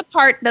 Right. That's the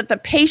part that the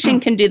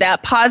patient can do,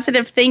 that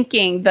positive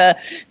thinking,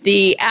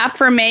 the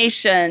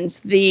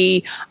affirmations,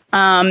 the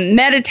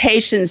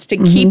meditations to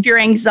keep your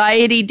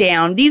anxiety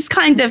down, these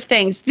kinds of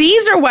things.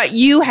 These are what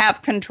you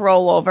have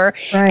control over.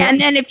 Right.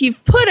 And then if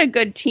you've put a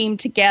good team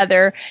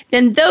together,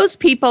 then those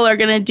people are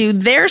going to do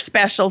their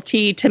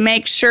specialty to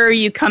make sure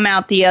you come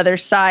out the other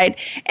side.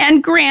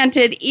 And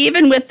granted,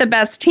 even with the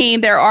best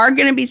team, there are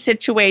going to be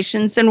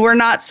situations, and we're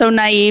not so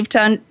naive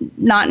to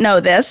not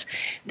know this,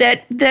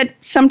 that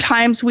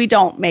sometimes we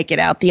don't make it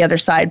out the other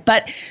side.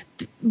 But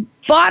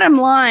bottom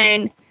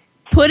line,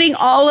 putting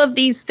all of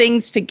these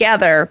things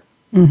together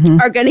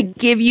are going to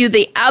give you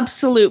the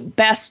absolute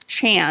best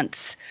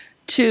chance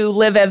to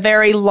live a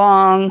very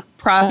long,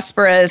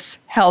 prosperous,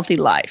 healthy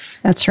life.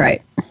 That's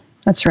right.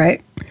 That's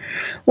right.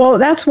 Well,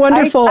 that's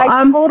wonderful.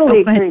 I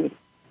totally agree.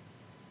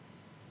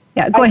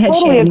 Yeah, go ahead, I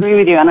totally Shannon. agree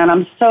with you, and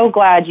I'm so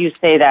glad you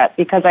say that,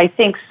 because I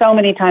think so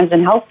many times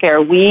in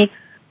healthcare we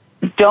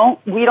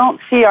don't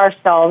see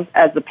ourselves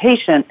as a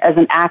patient, as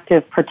an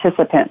active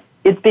participant.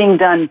 It's being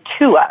done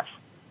to us.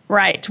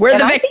 Right. We're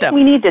the I victim. think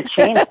we need to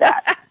change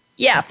that.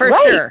 Yeah, for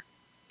Right. sure.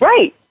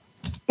 Right.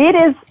 It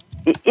is,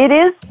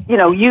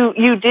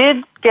 you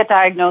did get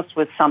diagnosed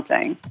with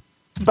something,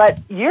 but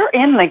you're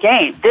in the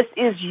game. This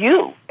is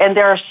you. And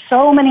there are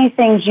so many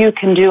things you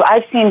can do.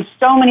 I've seen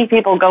so many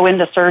people go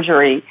into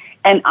surgery,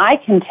 and I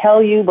can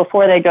tell you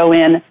before they go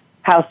in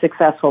how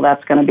successful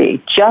that's going to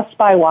be just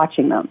by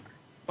watching them.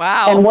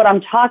 Wow. And what I'm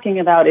talking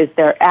about is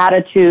their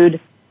attitude,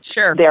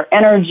 Sure. their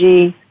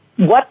energy,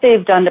 what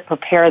they've done to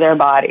prepare their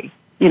body.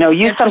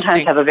 You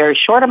sometimes have a very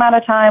short amount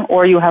of time,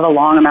 or you have a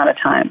long amount of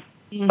time.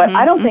 But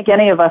I don't think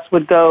any of us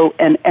would go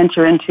and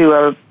enter into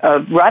a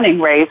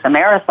running race, a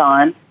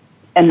marathon,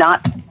 and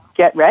not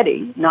get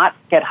ready, not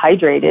get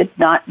hydrated,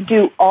 not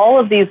do all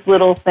of these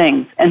little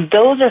things. And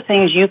those are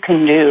things you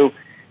can do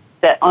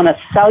that on a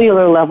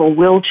cellular level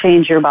will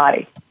change your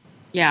body.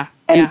 Yeah.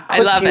 And I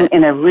put love you it.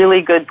 in a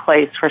really good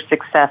place for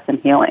success and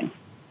healing.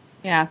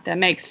 Yeah, that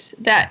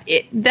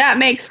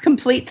makes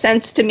complete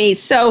sense to me.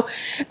 So,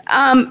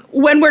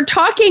 when we're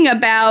talking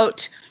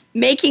about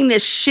making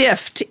this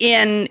shift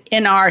in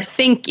our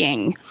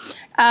thinking,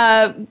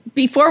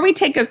 before we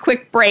take a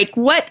quick break,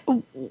 what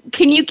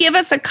can you give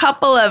us a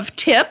couple of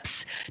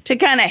tips to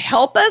kind of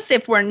help us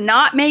if we're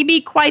not maybe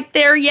quite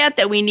there yet,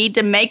 that we need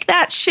to make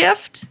that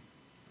shift?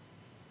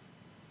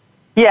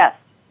 Yes.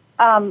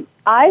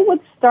 I would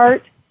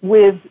start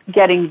with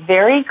getting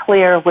very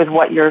clear with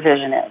what your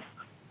vision is.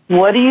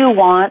 What do you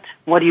want?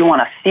 What do you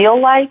want to feel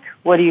like?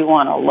 What do you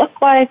want to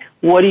look like?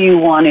 What do you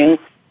want to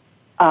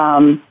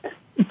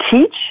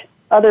teach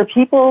other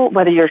people,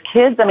 whether your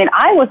kids? I mean,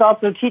 I was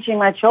also teaching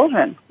my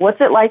children,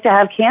 what's it like to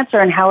have cancer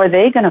and how are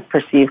they going to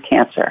perceive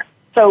cancer?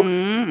 So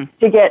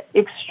to get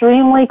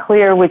extremely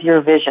clear with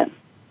your vision.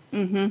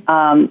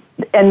 And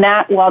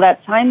that, while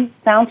that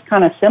sounds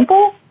kind of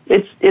simple,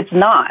 it's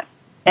not.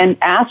 And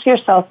ask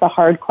yourself the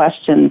hard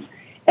questions.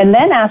 And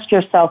then ask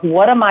yourself,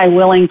 what am I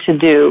willing to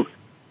do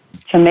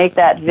to make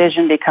that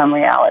vision become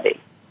reality?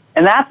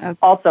 And that's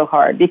also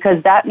hard,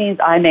 because that means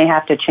I may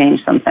have to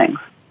change some things.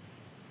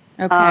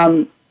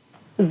 Okay.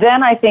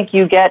 Then I think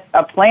you get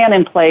a plan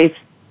in place,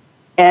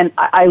 and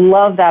I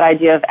love that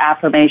idea of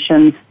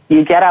affirmations.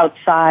 You get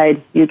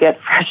outside, you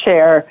get fresh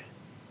air,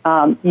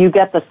 you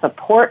get the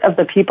support of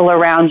the people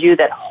around you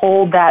that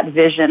hold that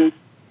vision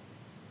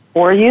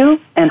for you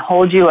and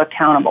hold you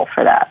accountable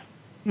for that.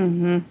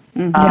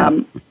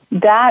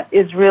 That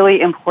is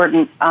really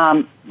important.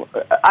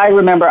 I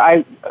remember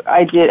I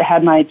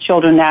had my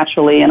children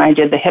naturally, and I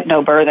did the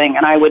hypnobirthing,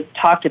 and I would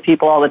talk to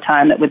people all the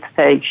time that would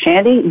say,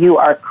 Shandy, you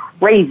are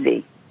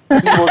crazy. You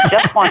will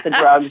just want the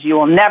drugs. You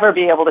will never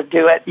be able to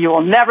do it. You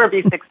will never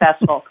be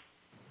successful.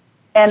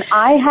 And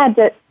I had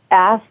to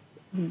ask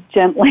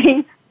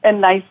gently and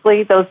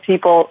nicely those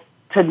people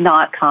to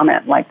not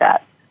comment like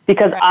that,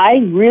 because I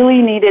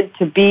really needed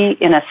to be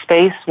in a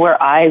space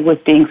where I was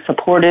being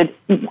supported,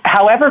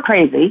 however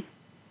crazy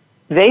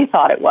they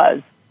thought it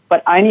was,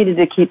 but I needed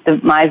to keep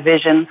my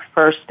vision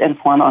first and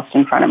foremost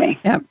in front of me.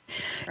 Yep.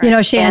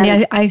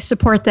 Shandy, I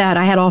support that.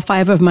 I had all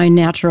 5 of mine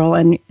natural,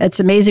 and it's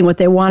amazing what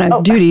they want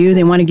to do to you.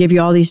 They want to give you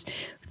all these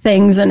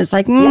things, and it's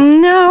like,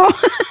 no,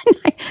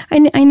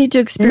 I need to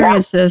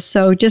experience this,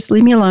 so just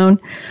leave me alone.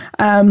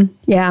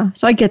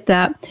 So I get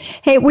that.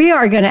 Hey, we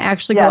are going to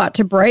actually go out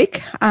to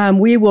break.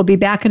 We will be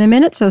back in a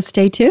minute, so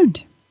stay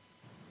tuned.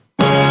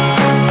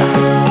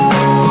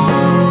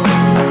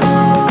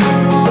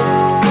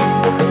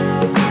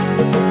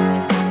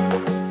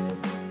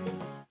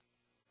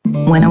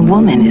 When a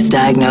woman is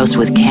diagnosed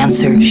with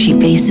cancer, she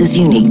faces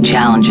unique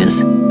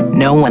challenges.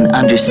 No one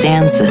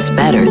understands this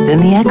better than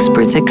the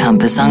experts at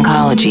Compass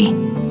Oncology.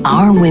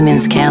 Our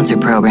women's cancer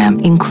program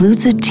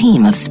includes a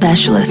team of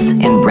specialists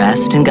in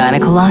breast and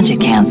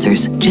gynecologic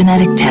cancers,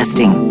 genetic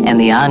testing, and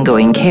the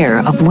ongoing care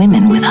of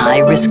women with high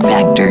risk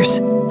factors.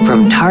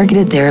 From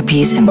targeted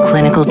therapies and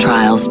clinical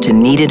trials to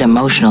needed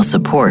emotional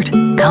support,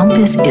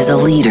 Compass is a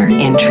leader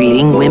in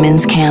treating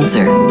women's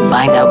cancer.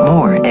 Find out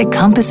more at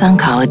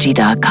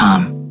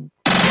CompassOncology.com.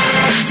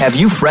 Have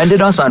you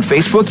friended us on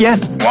Facebook yet?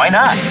 Why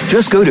not?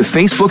 Just go to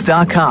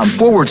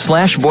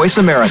Facebook.com/Voice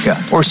America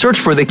or search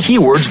for the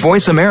keywords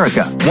Voice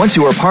America. Once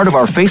you are part of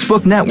our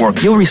Facebook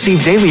network, you'll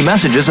receive daily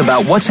messages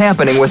about what's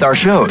happening with our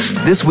shows,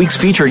 this week's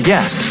featured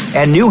guests,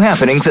 and new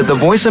happenings at the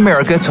Voice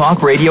America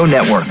Talk Radio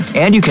Network.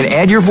 And you can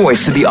add your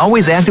voice to the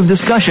always active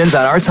discussions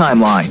on our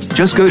timeline.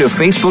 Just go to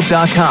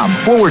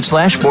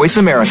Facebook.com/Voice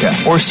America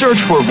or search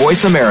for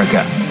Voice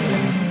America.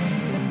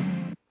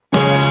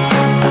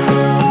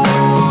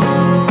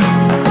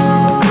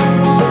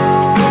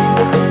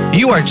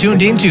 You are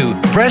tuned into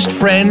Breast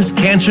Friends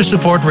Cancer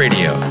Support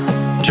Radio.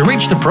 To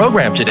reach the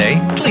program today,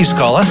 please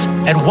call us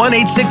at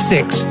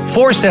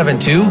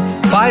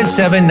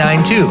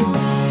 1-866-472-5792.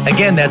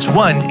 Again, that's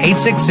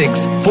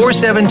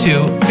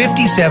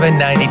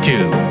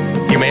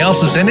 1-866-472-5792. You may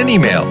also send an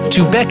email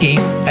to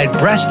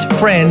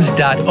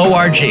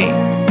becky@breastfriends.org.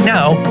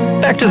 Now,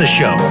 back to the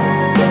show.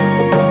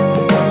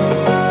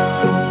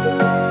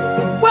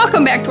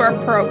 Welcome back to our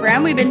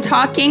program. We've been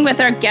talking with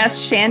our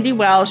guest, Shandy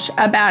Welsh,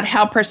 about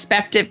how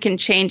perspective can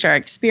change our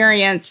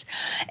experience.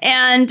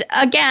 And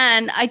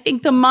again, I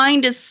think the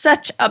mind is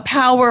such a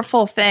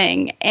powerful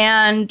thing.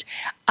 And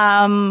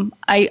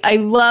I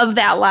love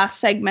that last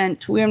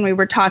segment when we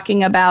were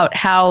talking about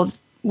how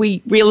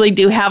we really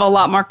do have a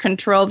lot more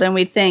control than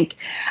we think.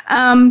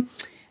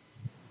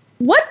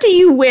 What do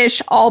you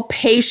wish all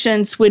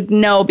patients would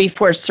know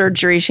before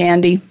surgery,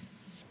 Shandy?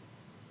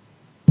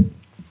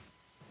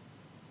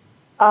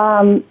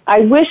 I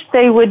wish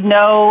they would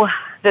know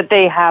that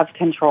they have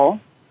control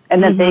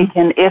and that they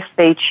can, if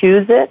they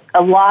choose it.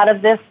 A lot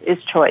of this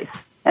is choice,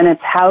 and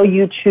it's how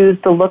you choose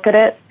to look at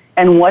it,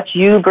 and what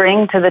you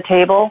bring to the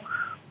table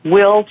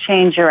will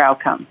change your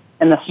outcome.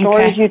 And the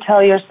stories you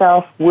tell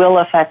yourself will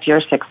affect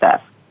your success.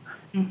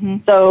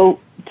 So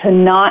to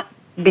not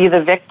be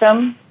the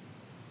victim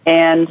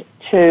and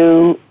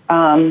to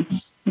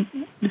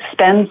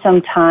spend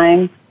some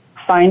time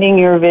finding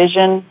your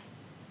vision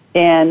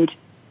and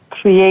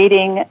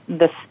creating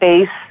the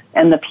space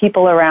and the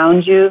people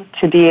around you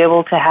to be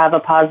able to have a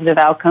positive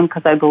outcome,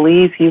 because I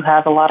believe you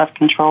have a lot of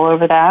control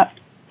over that.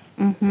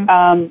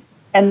 And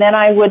then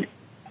I would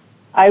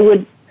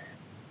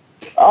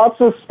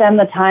also spend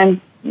the time,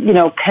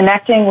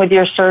 connecting with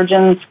your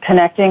surgeons,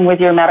 connecting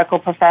with your medical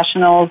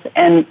professionals,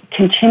 and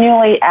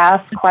continually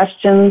ask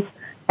questions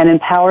and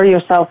empower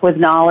yourself with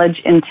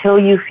knowledge until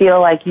you feel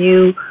like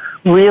you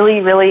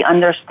really, really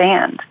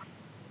understand.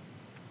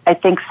 I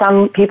think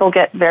some people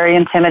get very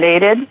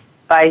intimidated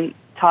by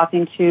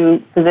talking to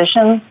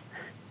physicians,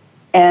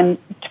 and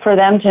for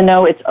them to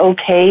know it's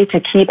okay to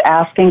keep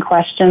asking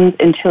questions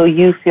until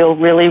you feel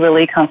really,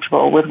 really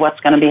comfortable with what's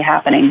going to be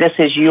happening. This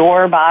is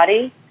your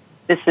body.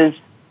 This is,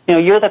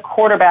 you're the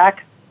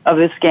quarterback of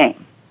this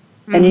game.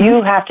 And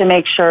you have to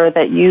make sure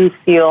that you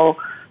feel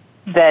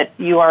that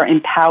you are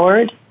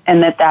empowered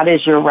and that that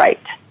is your right.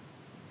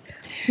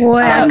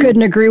 Boy, I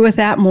couldn't agree with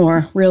that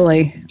more,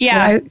 really.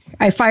 Yeah.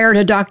 I fired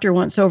a doctor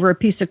once over a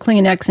piece of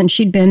Kleenex, and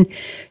she'd been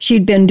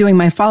doing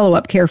my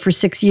follow-up care for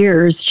 6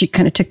 years. She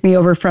kind of took me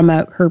over from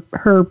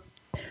her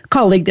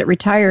colleague that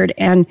retired.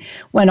 And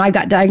when I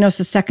got diagnosed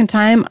the second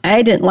time,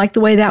 I didn't like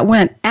the way that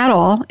went at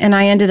all. And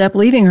I ended up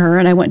leaving her,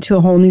 and I went to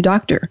a whole new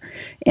doctor.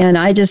 And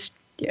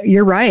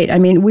you're right. I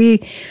mean, we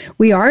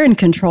are in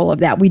control of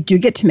that. We do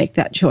get to make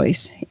that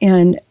choice.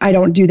 And I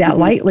don't do that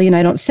lightly, and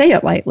I don't say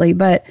it lightly,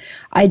 but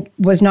I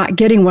was not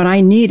getting what I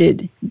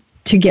needed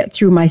to get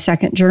through my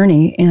second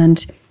journey.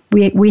 And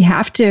we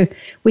have to,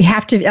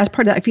 as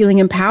part of that feeling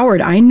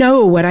empowered, I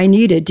know what I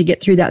needed to get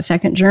through that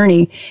second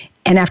journey.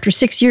 And after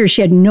 6 years,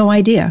 she had no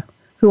idea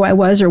who I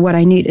was or what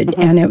I needed.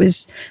 And it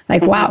was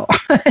like, wow.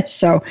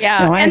 So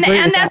yeah. No, and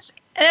that's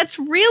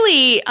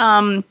really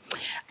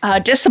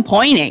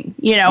disappointing,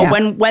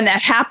 when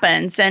that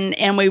happens,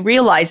 and we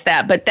realize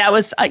that. But that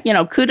was,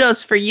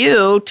 kudos for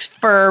you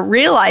for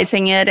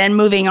realizing it and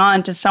moving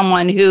on to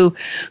someone who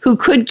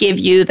could give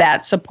you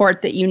that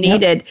support that you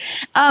needed.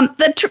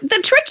 The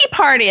tricky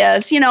part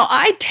is,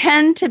 I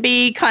tend to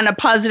be kind of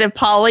positive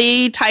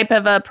Polly type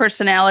of a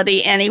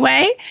personality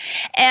anyway.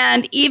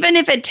 And even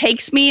if it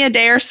takes me a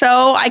day or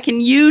so, I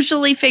can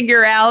usually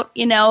figure out,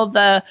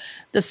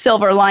 the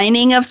silver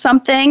lining of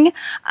something.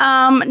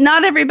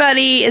 Not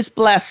everybody is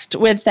blessed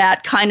with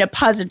that kind of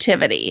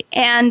positivity.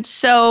 And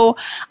so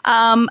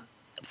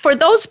for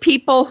those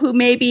people who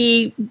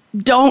maybe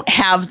don't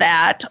have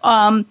that,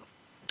 kind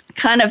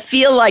of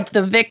feel like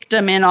the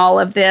victim in all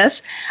of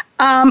this,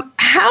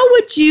 how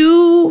would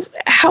you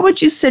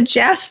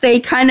suggest they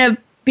kind of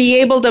be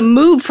able to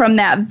move from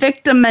that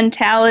victim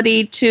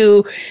mentality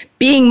to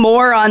being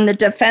more on the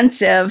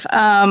defensive,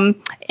 and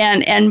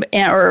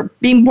or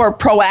being more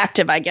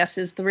proactive, I guess,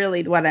 is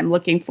really what I'm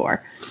looking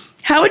for.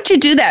 How would you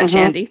do that,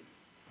 Shandy?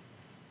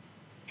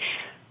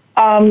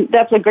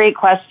 That's a great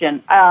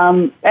question.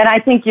 And I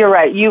think you're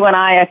right. You and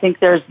I think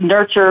there's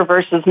nurture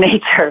versus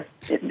nature.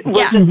 We're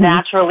just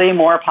naturally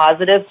more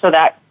positive, so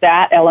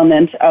that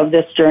element of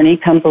this journey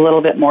comes a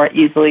little bit more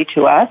easily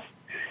to us.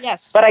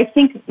 Yes. But I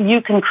think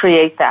you can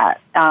create that.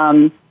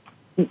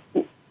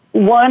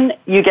 One,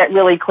 you get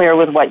really clear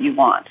with what you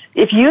want.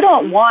 If you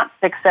don't want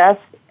success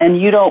and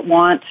you don't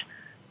want,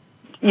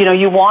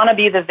 you want to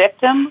be the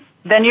victim,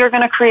 then you're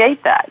going to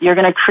create that. You're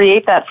going to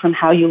create that from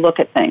how you look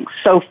at things.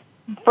 So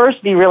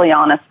first, be really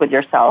honest with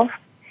yourself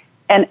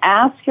and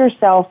ask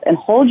yourself and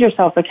hold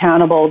yourself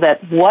accountable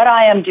that what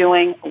I am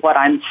doing, what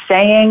I'm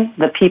saying,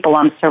 the people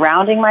I'm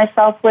surrounding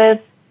myself with,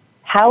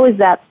 how is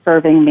that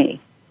serving me?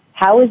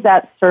 How is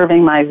that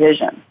serving my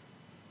vision?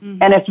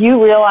 Mm-hmm. And if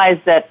you realize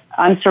that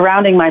I'm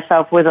surrounding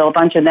myself with a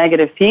bunch of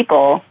negative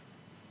people,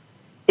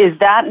 is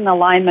that in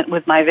alignment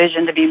with my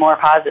vision to be more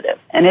positive?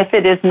 And if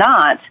it is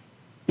not,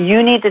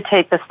 you need to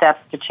take the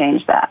steps to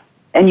change that.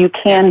 And you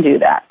can do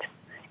that.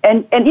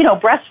 And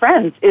Breast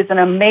Friends is an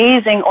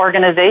amazing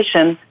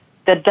organization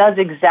that does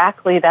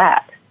exactly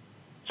that.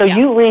 So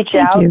you reach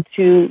out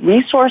to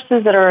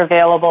resources that are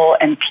available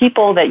and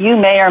people that you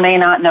may or may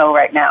not know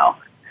right now,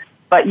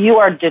 but you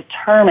are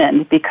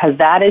determined, because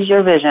that is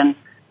your vision,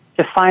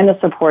 to find the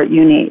support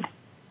you need.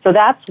 So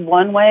that's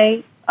one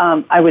way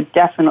I would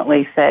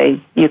definitely say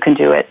you can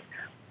do it.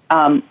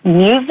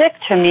 Music,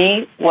 to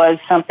me, was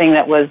something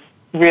that was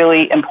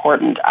really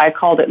important. I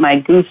called it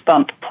my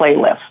goosebump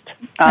playlist.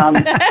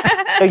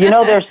 So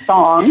there's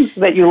songs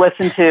that you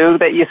listen to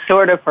that you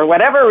sort of, for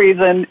whatever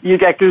reason, you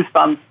get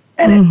goosebumps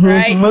and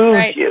it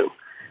moves you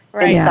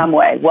in some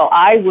way. Well,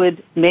 I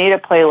would made a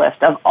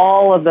playlist of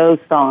all of those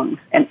songs,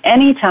 and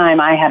anytime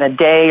I had a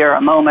day or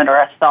a moment or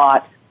a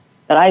thought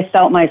that I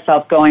felt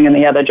myself going in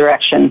the other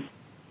direction,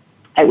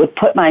 I would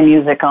put my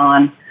music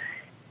on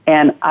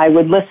and I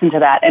would listen to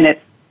that, and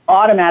it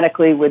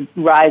automatically would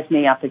rise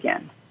me up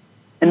again.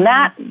 And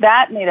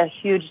that made a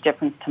huge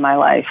difference to my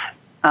life.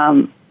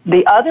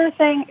 The other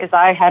thing is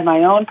I had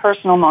my own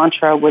personal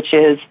mantra, which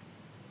is,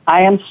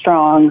 I am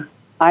strong,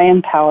 I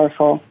am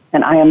powerful,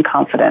 and I am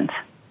confident.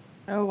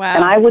 Oh, wow.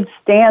 And I would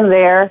stand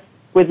there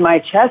with my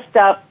chest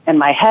up and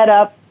my head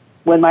up,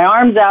 with my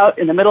arms out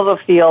in the middle of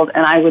the field,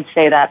 and I would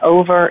say that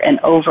over and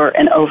over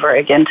and over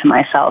again to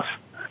myself.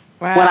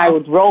 Wow. When I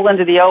would roll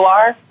into the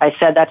OR, I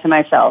said that to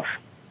myself.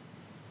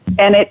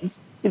 And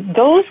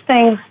those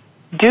things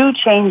do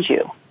change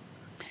you.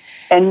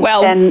 And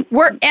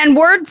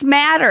words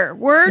matter.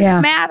 Words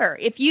matter.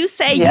 If you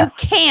say you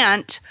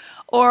can't,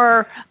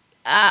 or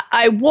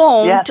I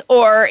won't,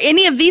 or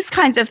any of these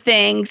kinds of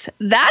things,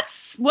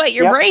 that's what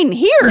your brain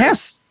hears.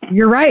 Yes,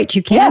 you're right.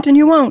 You can't and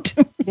you won't.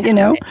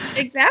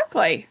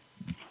 Exactly.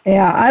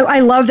 Yeah, I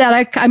love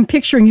that. I'm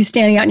picturing you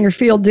standing out in your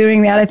field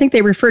doing that. I think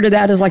they refer to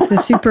that as like the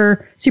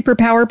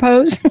superpower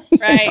pose.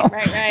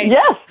 Right.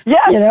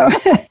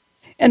 Yes.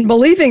 And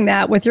believing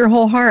that with your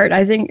whole heart,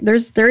 I think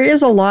there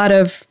is a lot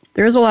of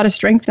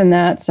strength in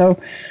that. So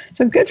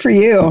good for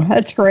you.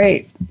 That's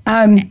great.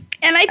 And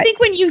I think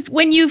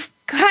when you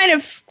kind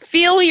of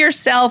feel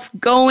yourself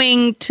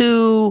going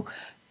to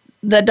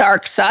the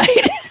dark side,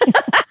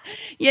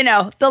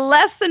 the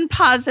less than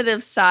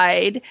positive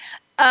side,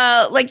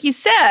 like you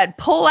said,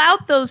 pull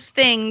out those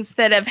things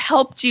that have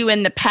helped you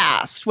in the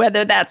past,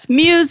 whether that's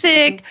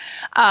music,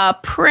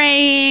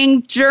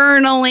 praying,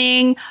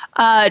 journaling,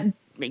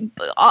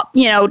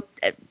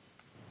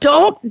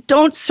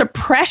 don't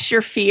suppress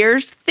your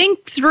fears.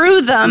 Think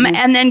through them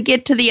and then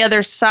get to the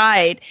other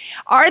side.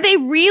 Are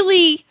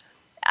these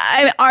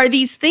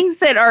things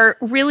that are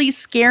really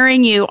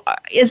scaring you?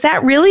 Is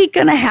that really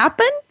going to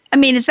happen? I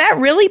mean, is that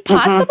really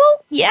possible?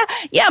 Yeah,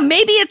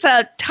 maybe it's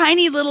a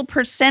tiny little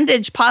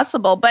percentage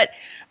possible, but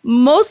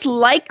most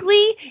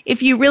likely,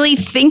 if you really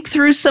think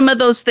through some of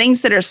those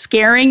things that are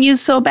scaring you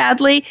so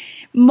badly,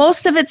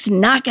 most of it's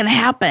not going to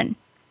happen.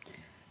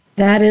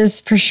 That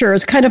is for sure.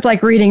 It's kind of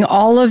like reading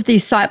all of the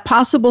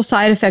possible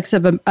side effects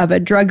of a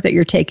drug that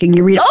you're taking.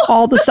 You read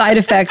all the side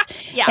effects.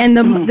 And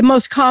the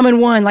most common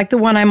one, like the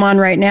one I'm on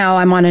right now,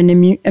 I'm on an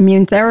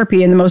immune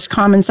therapy, and the most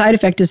common side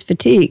effect is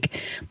fatigue.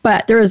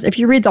 But if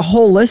you read the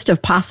whole list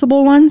of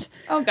possible ones,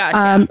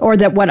 or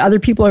that what other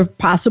people have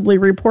possibly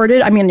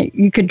reported, I mean,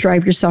 you could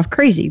drive yourself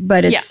crazy,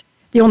 but it's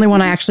the only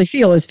one I actually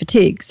feel is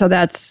fatigue. So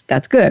that's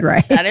good,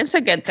 right? That is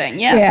a good thing.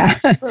 Yeah.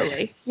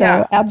 Absolutely.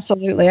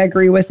 Absolutely. I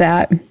agree with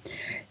that.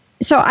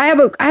 So I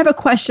have a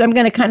question. I'm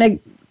going to kind of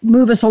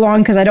move us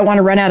along because I don't want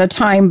to run out of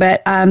time.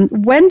 But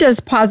when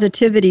does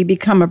positivity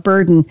become a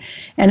burden?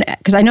 And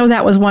because I know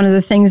that was one of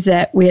the things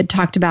that we had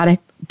talked about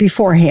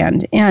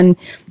beforehand. And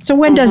so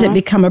when does it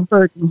become a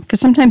burden? Because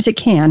sometimes it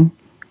can,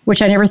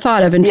 which I never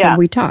thought of until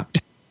we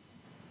talked.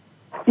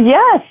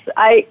 Yes,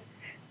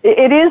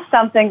 it is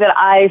something that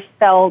I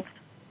felt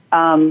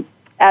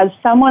as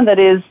someone that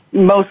is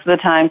most of the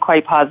time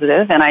quite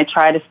positive, and I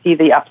try to see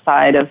the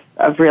upside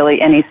of really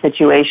any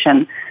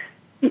situation.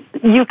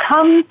 You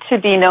come to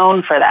be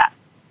known for that,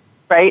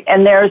 right?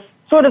 And there's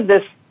sort of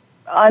this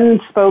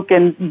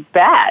unspoken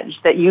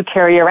badge that you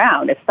carry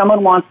around. If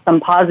someone wants some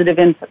positive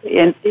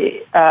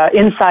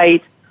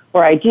insight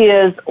or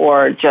ideas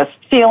or just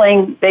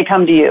feeling, they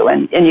come to you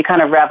and you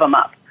kind of rev them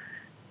up.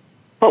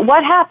 But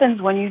what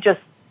happens when you just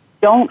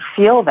don't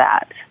feel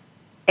that?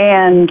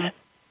 And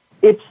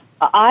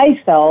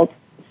I felt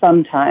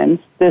sometimes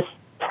this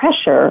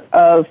pressure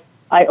of,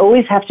 I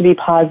always have to be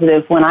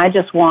positive when I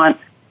just want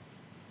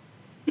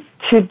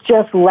to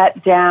just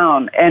let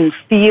down and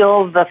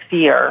feel the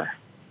fear.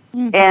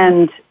 Mm-hmm.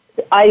 And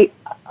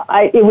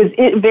it was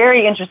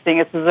very interesting.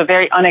 This was a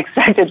very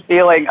unexpected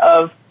feeling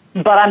of,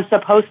 but I'm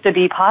supposed to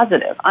be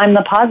positive. I'm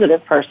the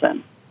positive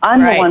person.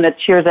 I'm the one that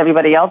cheers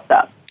everybody else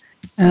up.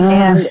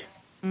 And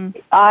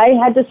I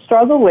had to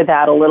struggle with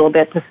that a little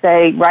bit to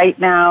say right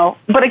now.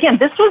 But again,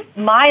 this was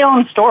my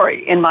own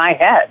story in my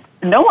head.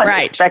 No one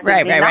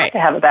expected me not to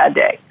have a bad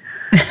day.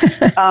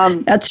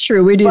 That's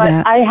true. We do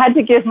that. I had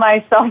to give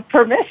myself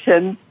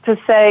permission to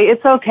say,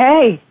 it's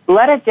okay.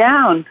 Let it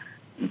down.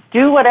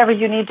 Do whatever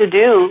you need to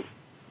do.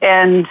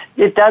 And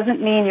it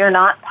doesn't mean you're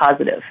not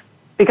positive.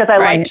 Because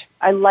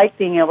I like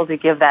being able to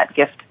give that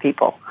gift to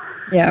people.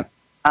 Yeah.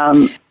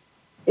 I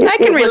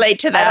can relate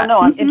to that. I don't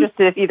know. I'm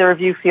interested if either of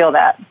you feel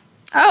that.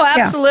 Oh,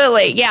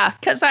 absolutely. Yeah.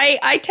 Because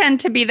I tend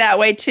to be that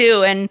way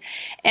too.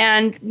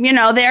 And, you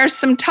know, there's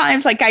some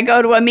times like I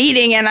go to a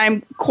meeting and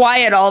I'm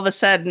quiet all of a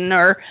sudden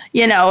or,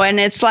 you know,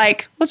 and it's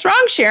like, what's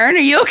wrong, Sharon? Are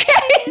you okay?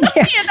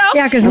 Yeah. You know?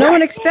 Yeah. Because no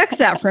one expects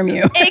that from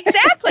you.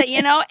 Exactly.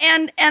 You know,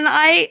 and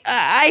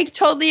I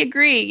totally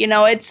agree. You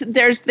know,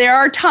 there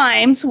are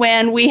times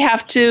when I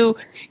have to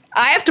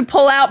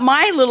pull out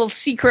my little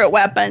secret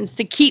weapons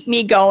to keep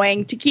me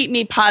going, to keep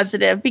me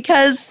positive,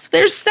 because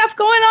there's stuff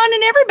going on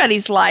in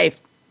everybody's life.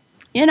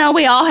 You know,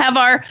 we all have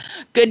our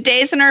good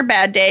days and our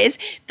bad days.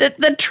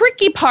 The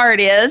tricky part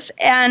is,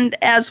 and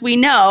as we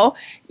know,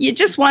 you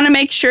just want to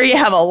make sure you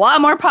have a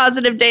lot more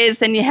positive days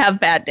than you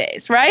have bad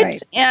days,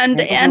 right?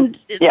 And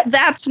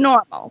that's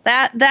normal.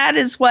 That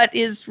is what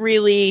is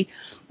really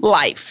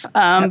life,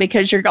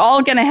 because you're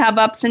all going to have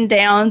ups and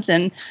downs,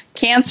 and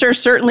cancer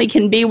certainly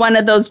can be one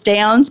of those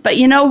downs. But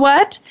you know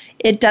what?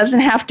 It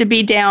doesn't have to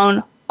be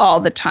down all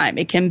the time.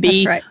 It can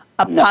be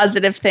a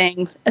positive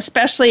thing,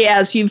 especially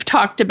as you've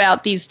talked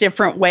about these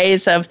different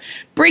ways of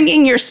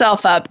bringing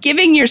yourself up,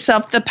 giving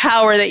yourself the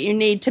power that you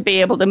need to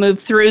be able to move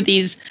through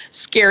these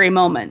scary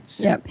moments.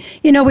 Yep.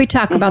 You know, we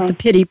talk about the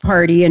pity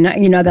party, and,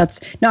 you know,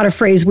 that's not a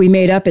phrase we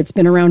made up. It's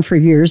been around for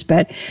years.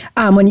 But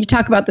when you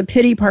talk about the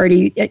pity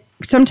party,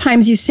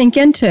 sometimes you sink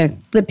into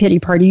the pity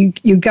party.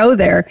 You go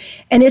there,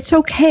 and it's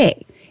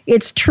okay.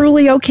 It's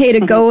truly okay to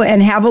go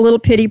and have a little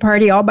pity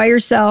party all by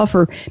yourself,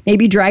 or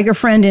maybe drag a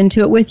friend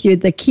into it with you.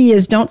 The key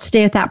is don't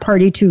stay at that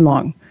party too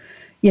long,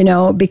 you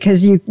know,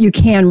 because you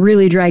can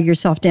really drag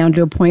yourself down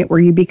to a point where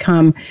you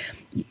become,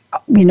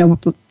 you know,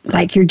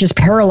 like you're just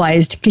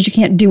paralyzed because you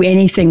can't do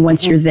anything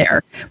once you're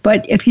there.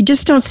 But if you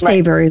just don't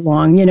stay very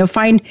long, you know,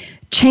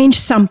 change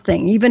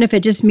something, even if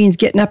it just means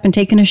getting up and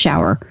taking a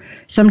shower.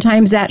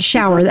 Sometimes that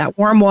shower, that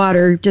warm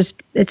water,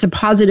 it's a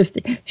positive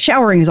thing.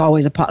 Showering is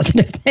always a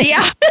positive thing.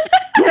 Yeah.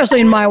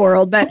 Especially in my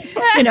world, but,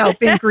 you know,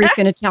 being Greek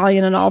and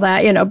Italian and all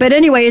that, you know. But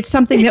anyway, it's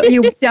something that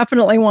you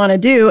definitely want to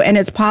do, and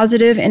it's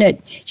positive, and it's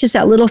just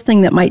that little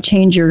thing that might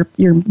change your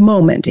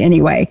moment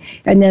anyway.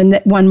 And then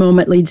that one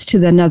moment leads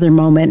to another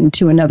moment and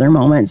to another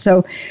moment.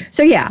 So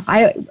yeah,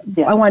 I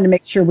wanted to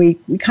make sure we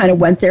kind of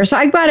went there. So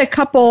I've got a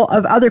couple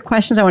of other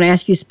questions I want to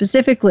ask you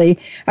specifically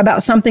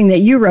about something that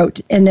you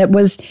wrote, and it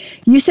was,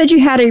 you said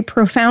you had a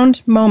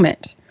profound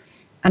moment.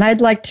 And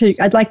I'd like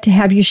to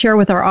have you share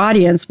with our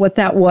audience what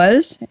that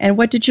was and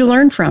what did you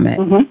learn from it?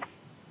 Mm-hmm.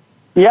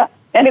 Yeah,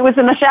 and it was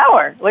in the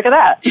shower. Look at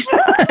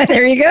that.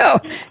 There you go.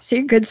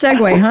 See, good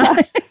segue,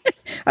 huh?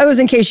 I was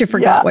in case you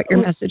forgot what your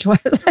message was.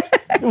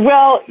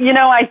 Well, you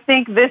know, I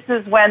think this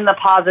is when the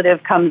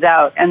positive comes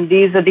out, and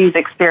these are these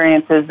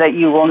experiences that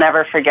you will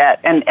never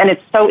forget. And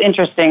it's so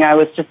interesting. I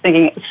was just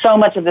thinking so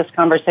much of this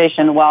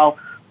conversation while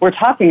we're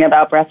talking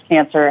about breast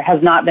cancer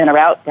has not been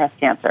about breast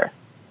cancer.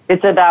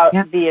 It's about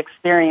the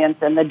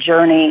experience and the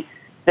journey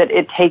that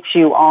it takes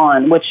you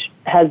on, which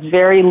has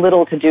very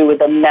little to do with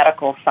the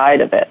medical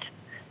side of it.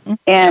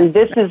 And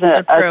this is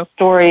a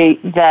story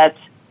that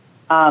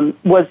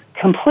was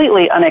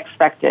completely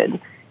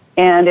unexpected.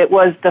 And it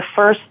was the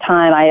first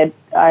time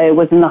I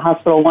was in the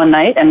hospital one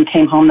night and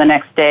came home the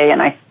next day.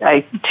 And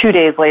I 2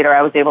 days later,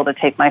 I was able to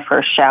take my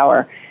first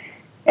shower.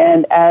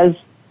 And as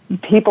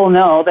people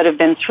know that have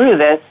been through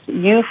this,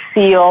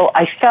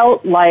 I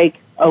felt like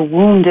a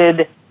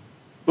wounded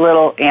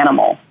little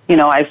animal. You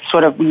know,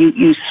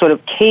 you sort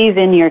of cave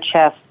in your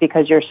chest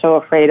because you're so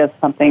afraid of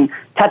something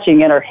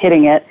touching it or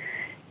hitting it.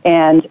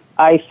 And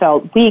I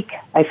felt weak.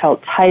 I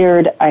felt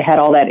tired. I had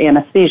all that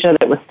anesthesia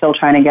that was still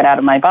trying to get out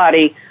of my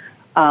body.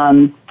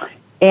 And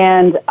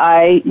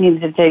I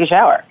needed to take a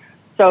shower.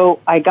 So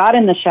I got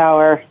in the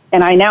shower,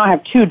 and I now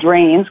have 2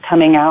 drains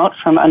coming out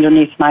from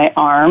underneath my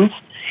arms.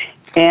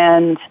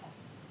 And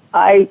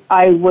I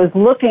was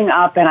looking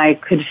up, and I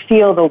could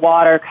feel the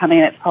water coming.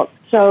 It felt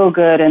so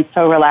good and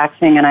so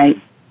relaxing,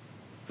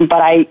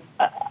 but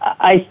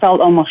I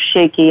felt almost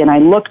shaky, and I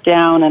looked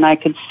down and I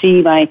could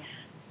see my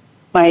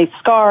my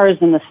scars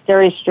and the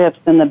steri strips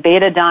and the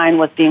betadine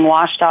was being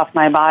washed off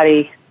my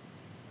body.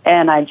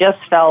 And I just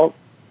felt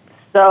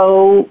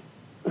so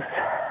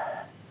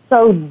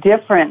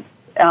different.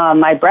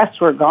 My breasts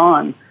were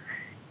gone.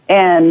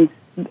 And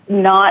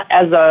not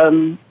as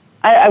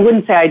I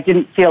wouldn't say I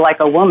didn't feel like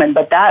a woman,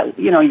 but that,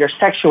 your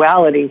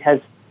sexuality has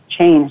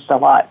changed a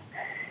lot.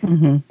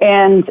 Mm-hmm.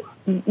 And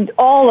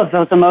all of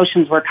those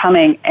emotions were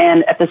coming.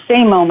 And at the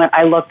same moment,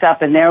 I looked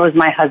up and there was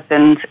my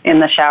husband in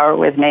the shower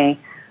with me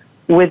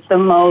with the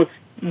most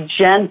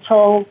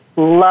gentle,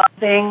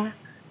 loving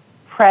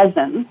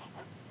presence.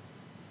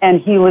 And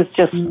he was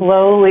just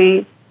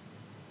slowly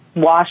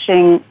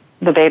washing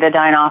the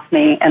betadine off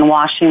me and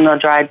washing the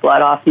dried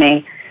blood off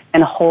me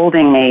and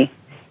holding me.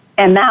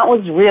 And that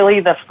was really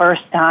the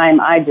first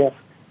time I just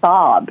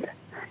sobbed.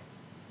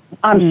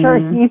 I'm sure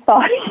he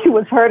thought he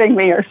was hurting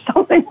me or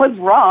something was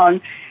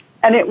wrong.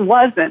 And it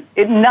wasn't.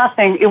 It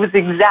was the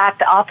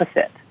exact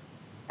opposite.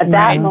 At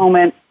that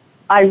moment,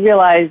 I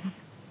realized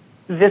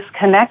this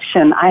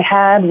connection I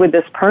had with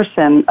this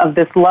person, of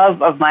this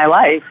love of my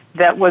life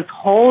that was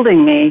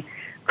holding me,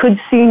 could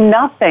see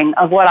nothing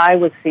of what I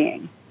was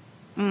seeing.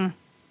 Mm.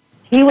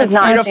 He was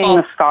not seeing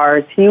the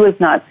scars. He was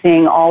not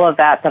seeing all of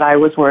that I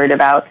was worried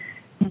about.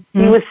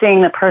 Mm-hmm. He was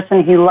seeing the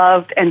person he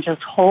loved and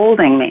just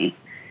holding me.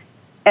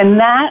 And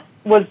that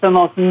was the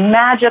most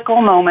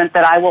magical moment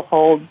that I will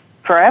hold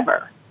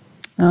forever.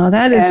 Oh,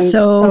 that is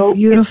so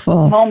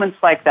beautiful. Moments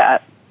like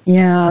that.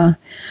 Yeah.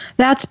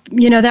 That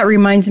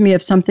reminds me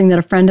of something that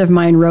a friend of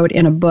mine wrote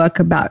in a book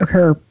about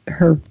her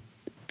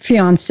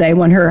fiance.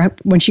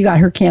 When she got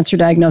her cancer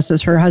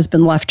diagnosis, her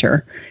husband left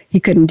her. He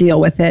couldn't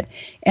deal with it.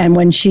 And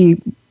when she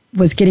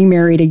was getting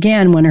married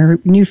again, when her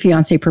new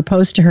fiance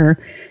proposed to her,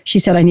 she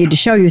said, I need to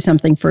show you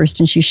something first.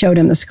 And she showed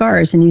him the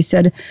scars. And he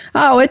said,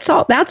 that's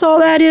all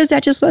that is.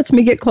 That just lets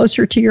me get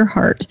closer to your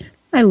heart.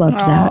 I loved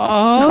that.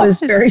 That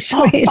was very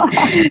sweet.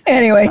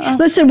 Anyway,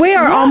 listen, we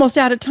are almost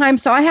out of time,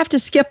 so I have to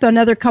skip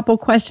another couple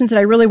questions that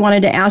I really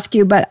wanted to ask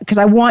you, but because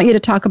I want you to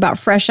talk about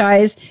Fresh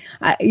Eyes.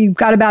 You've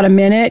got about a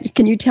minute.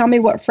 Can you tell me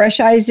what Fresh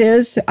Eyes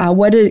is?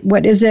 What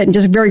is it? And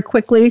just very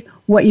quickly,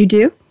 what you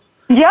do?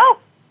 Yeah.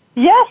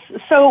 Yes.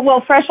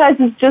 So, Fresh Eyes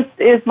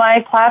is my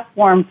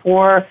platform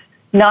for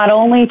not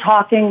only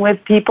talking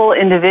with people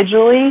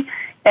individually,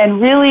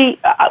 and really,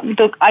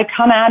 I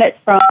come at it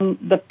from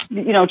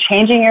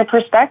changing your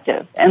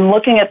perspective and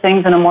looking at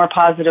things in a more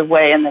positive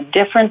way, and the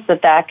difference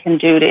that can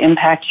do to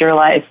impact your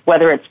life,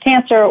 whether it's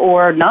cancer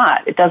or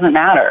not, it doesn't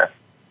matter.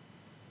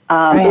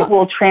 It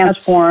will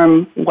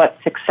transform what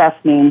success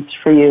means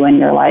for you in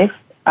your life.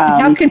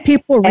 How can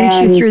people reach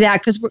you through that?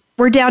 Because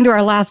we're down to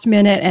our last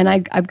minute, and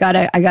I've got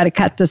to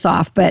cut this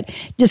off. But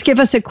just give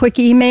us a quick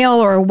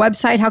email or a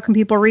website. How can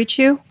people reach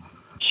you?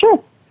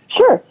 Sure.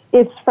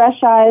 It's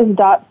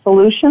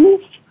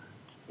fresheyes.solutions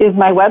is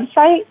my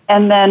website,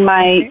 and then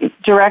my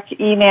direct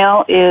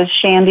email is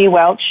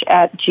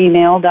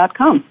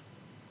shandywelch@gmail.com.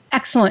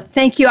 Excellent.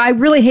 Thank you. I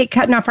really hate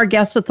cutting off our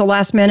guests at the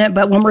last minute,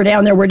 but when we're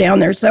down there, we're down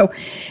there. So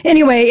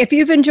anyway, if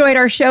you've enjoyed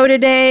our show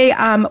today,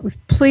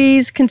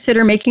 please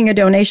consider making a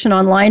donation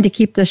online to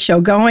keep this show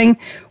going.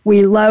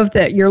 We love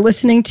that you're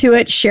listening to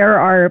it.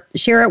 Share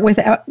it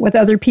with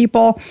other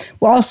people.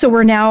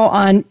 We're now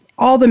on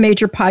all the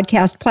major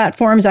podcast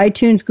platforms,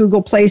 iTunes,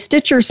 Google Play,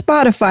 Stitcher,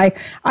 Spotify,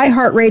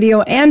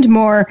 iHeartRadio, and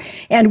more.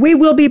 And we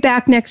will be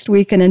back next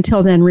week. And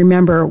until then,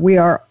 remember,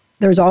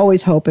 there's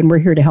always hope, and we're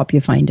here to help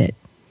you find it.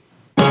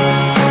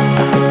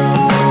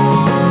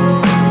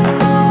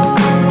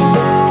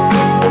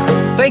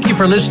 Thank you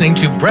for listening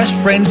to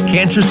Breast Friends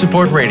Cancer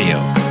Support Radio.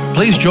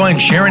 Please join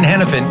Sharon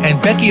Hennepin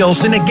and Becky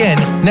Olson again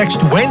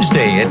next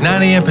Wednesday at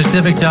 9 a.m.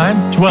 Pacific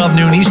Time, 12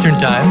 noon Eastern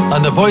Time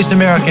on the Voice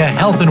America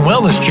Health and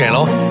Wellness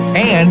Channel,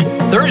 and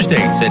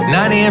Thursdays at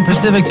 9 a.m.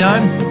 Pacific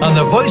Time on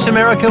the Voice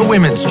America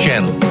Women's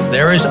Channel.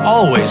 There is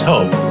always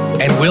hope,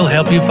 and we'll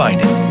help you find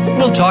it.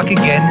 We'll talk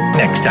again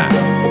next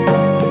time.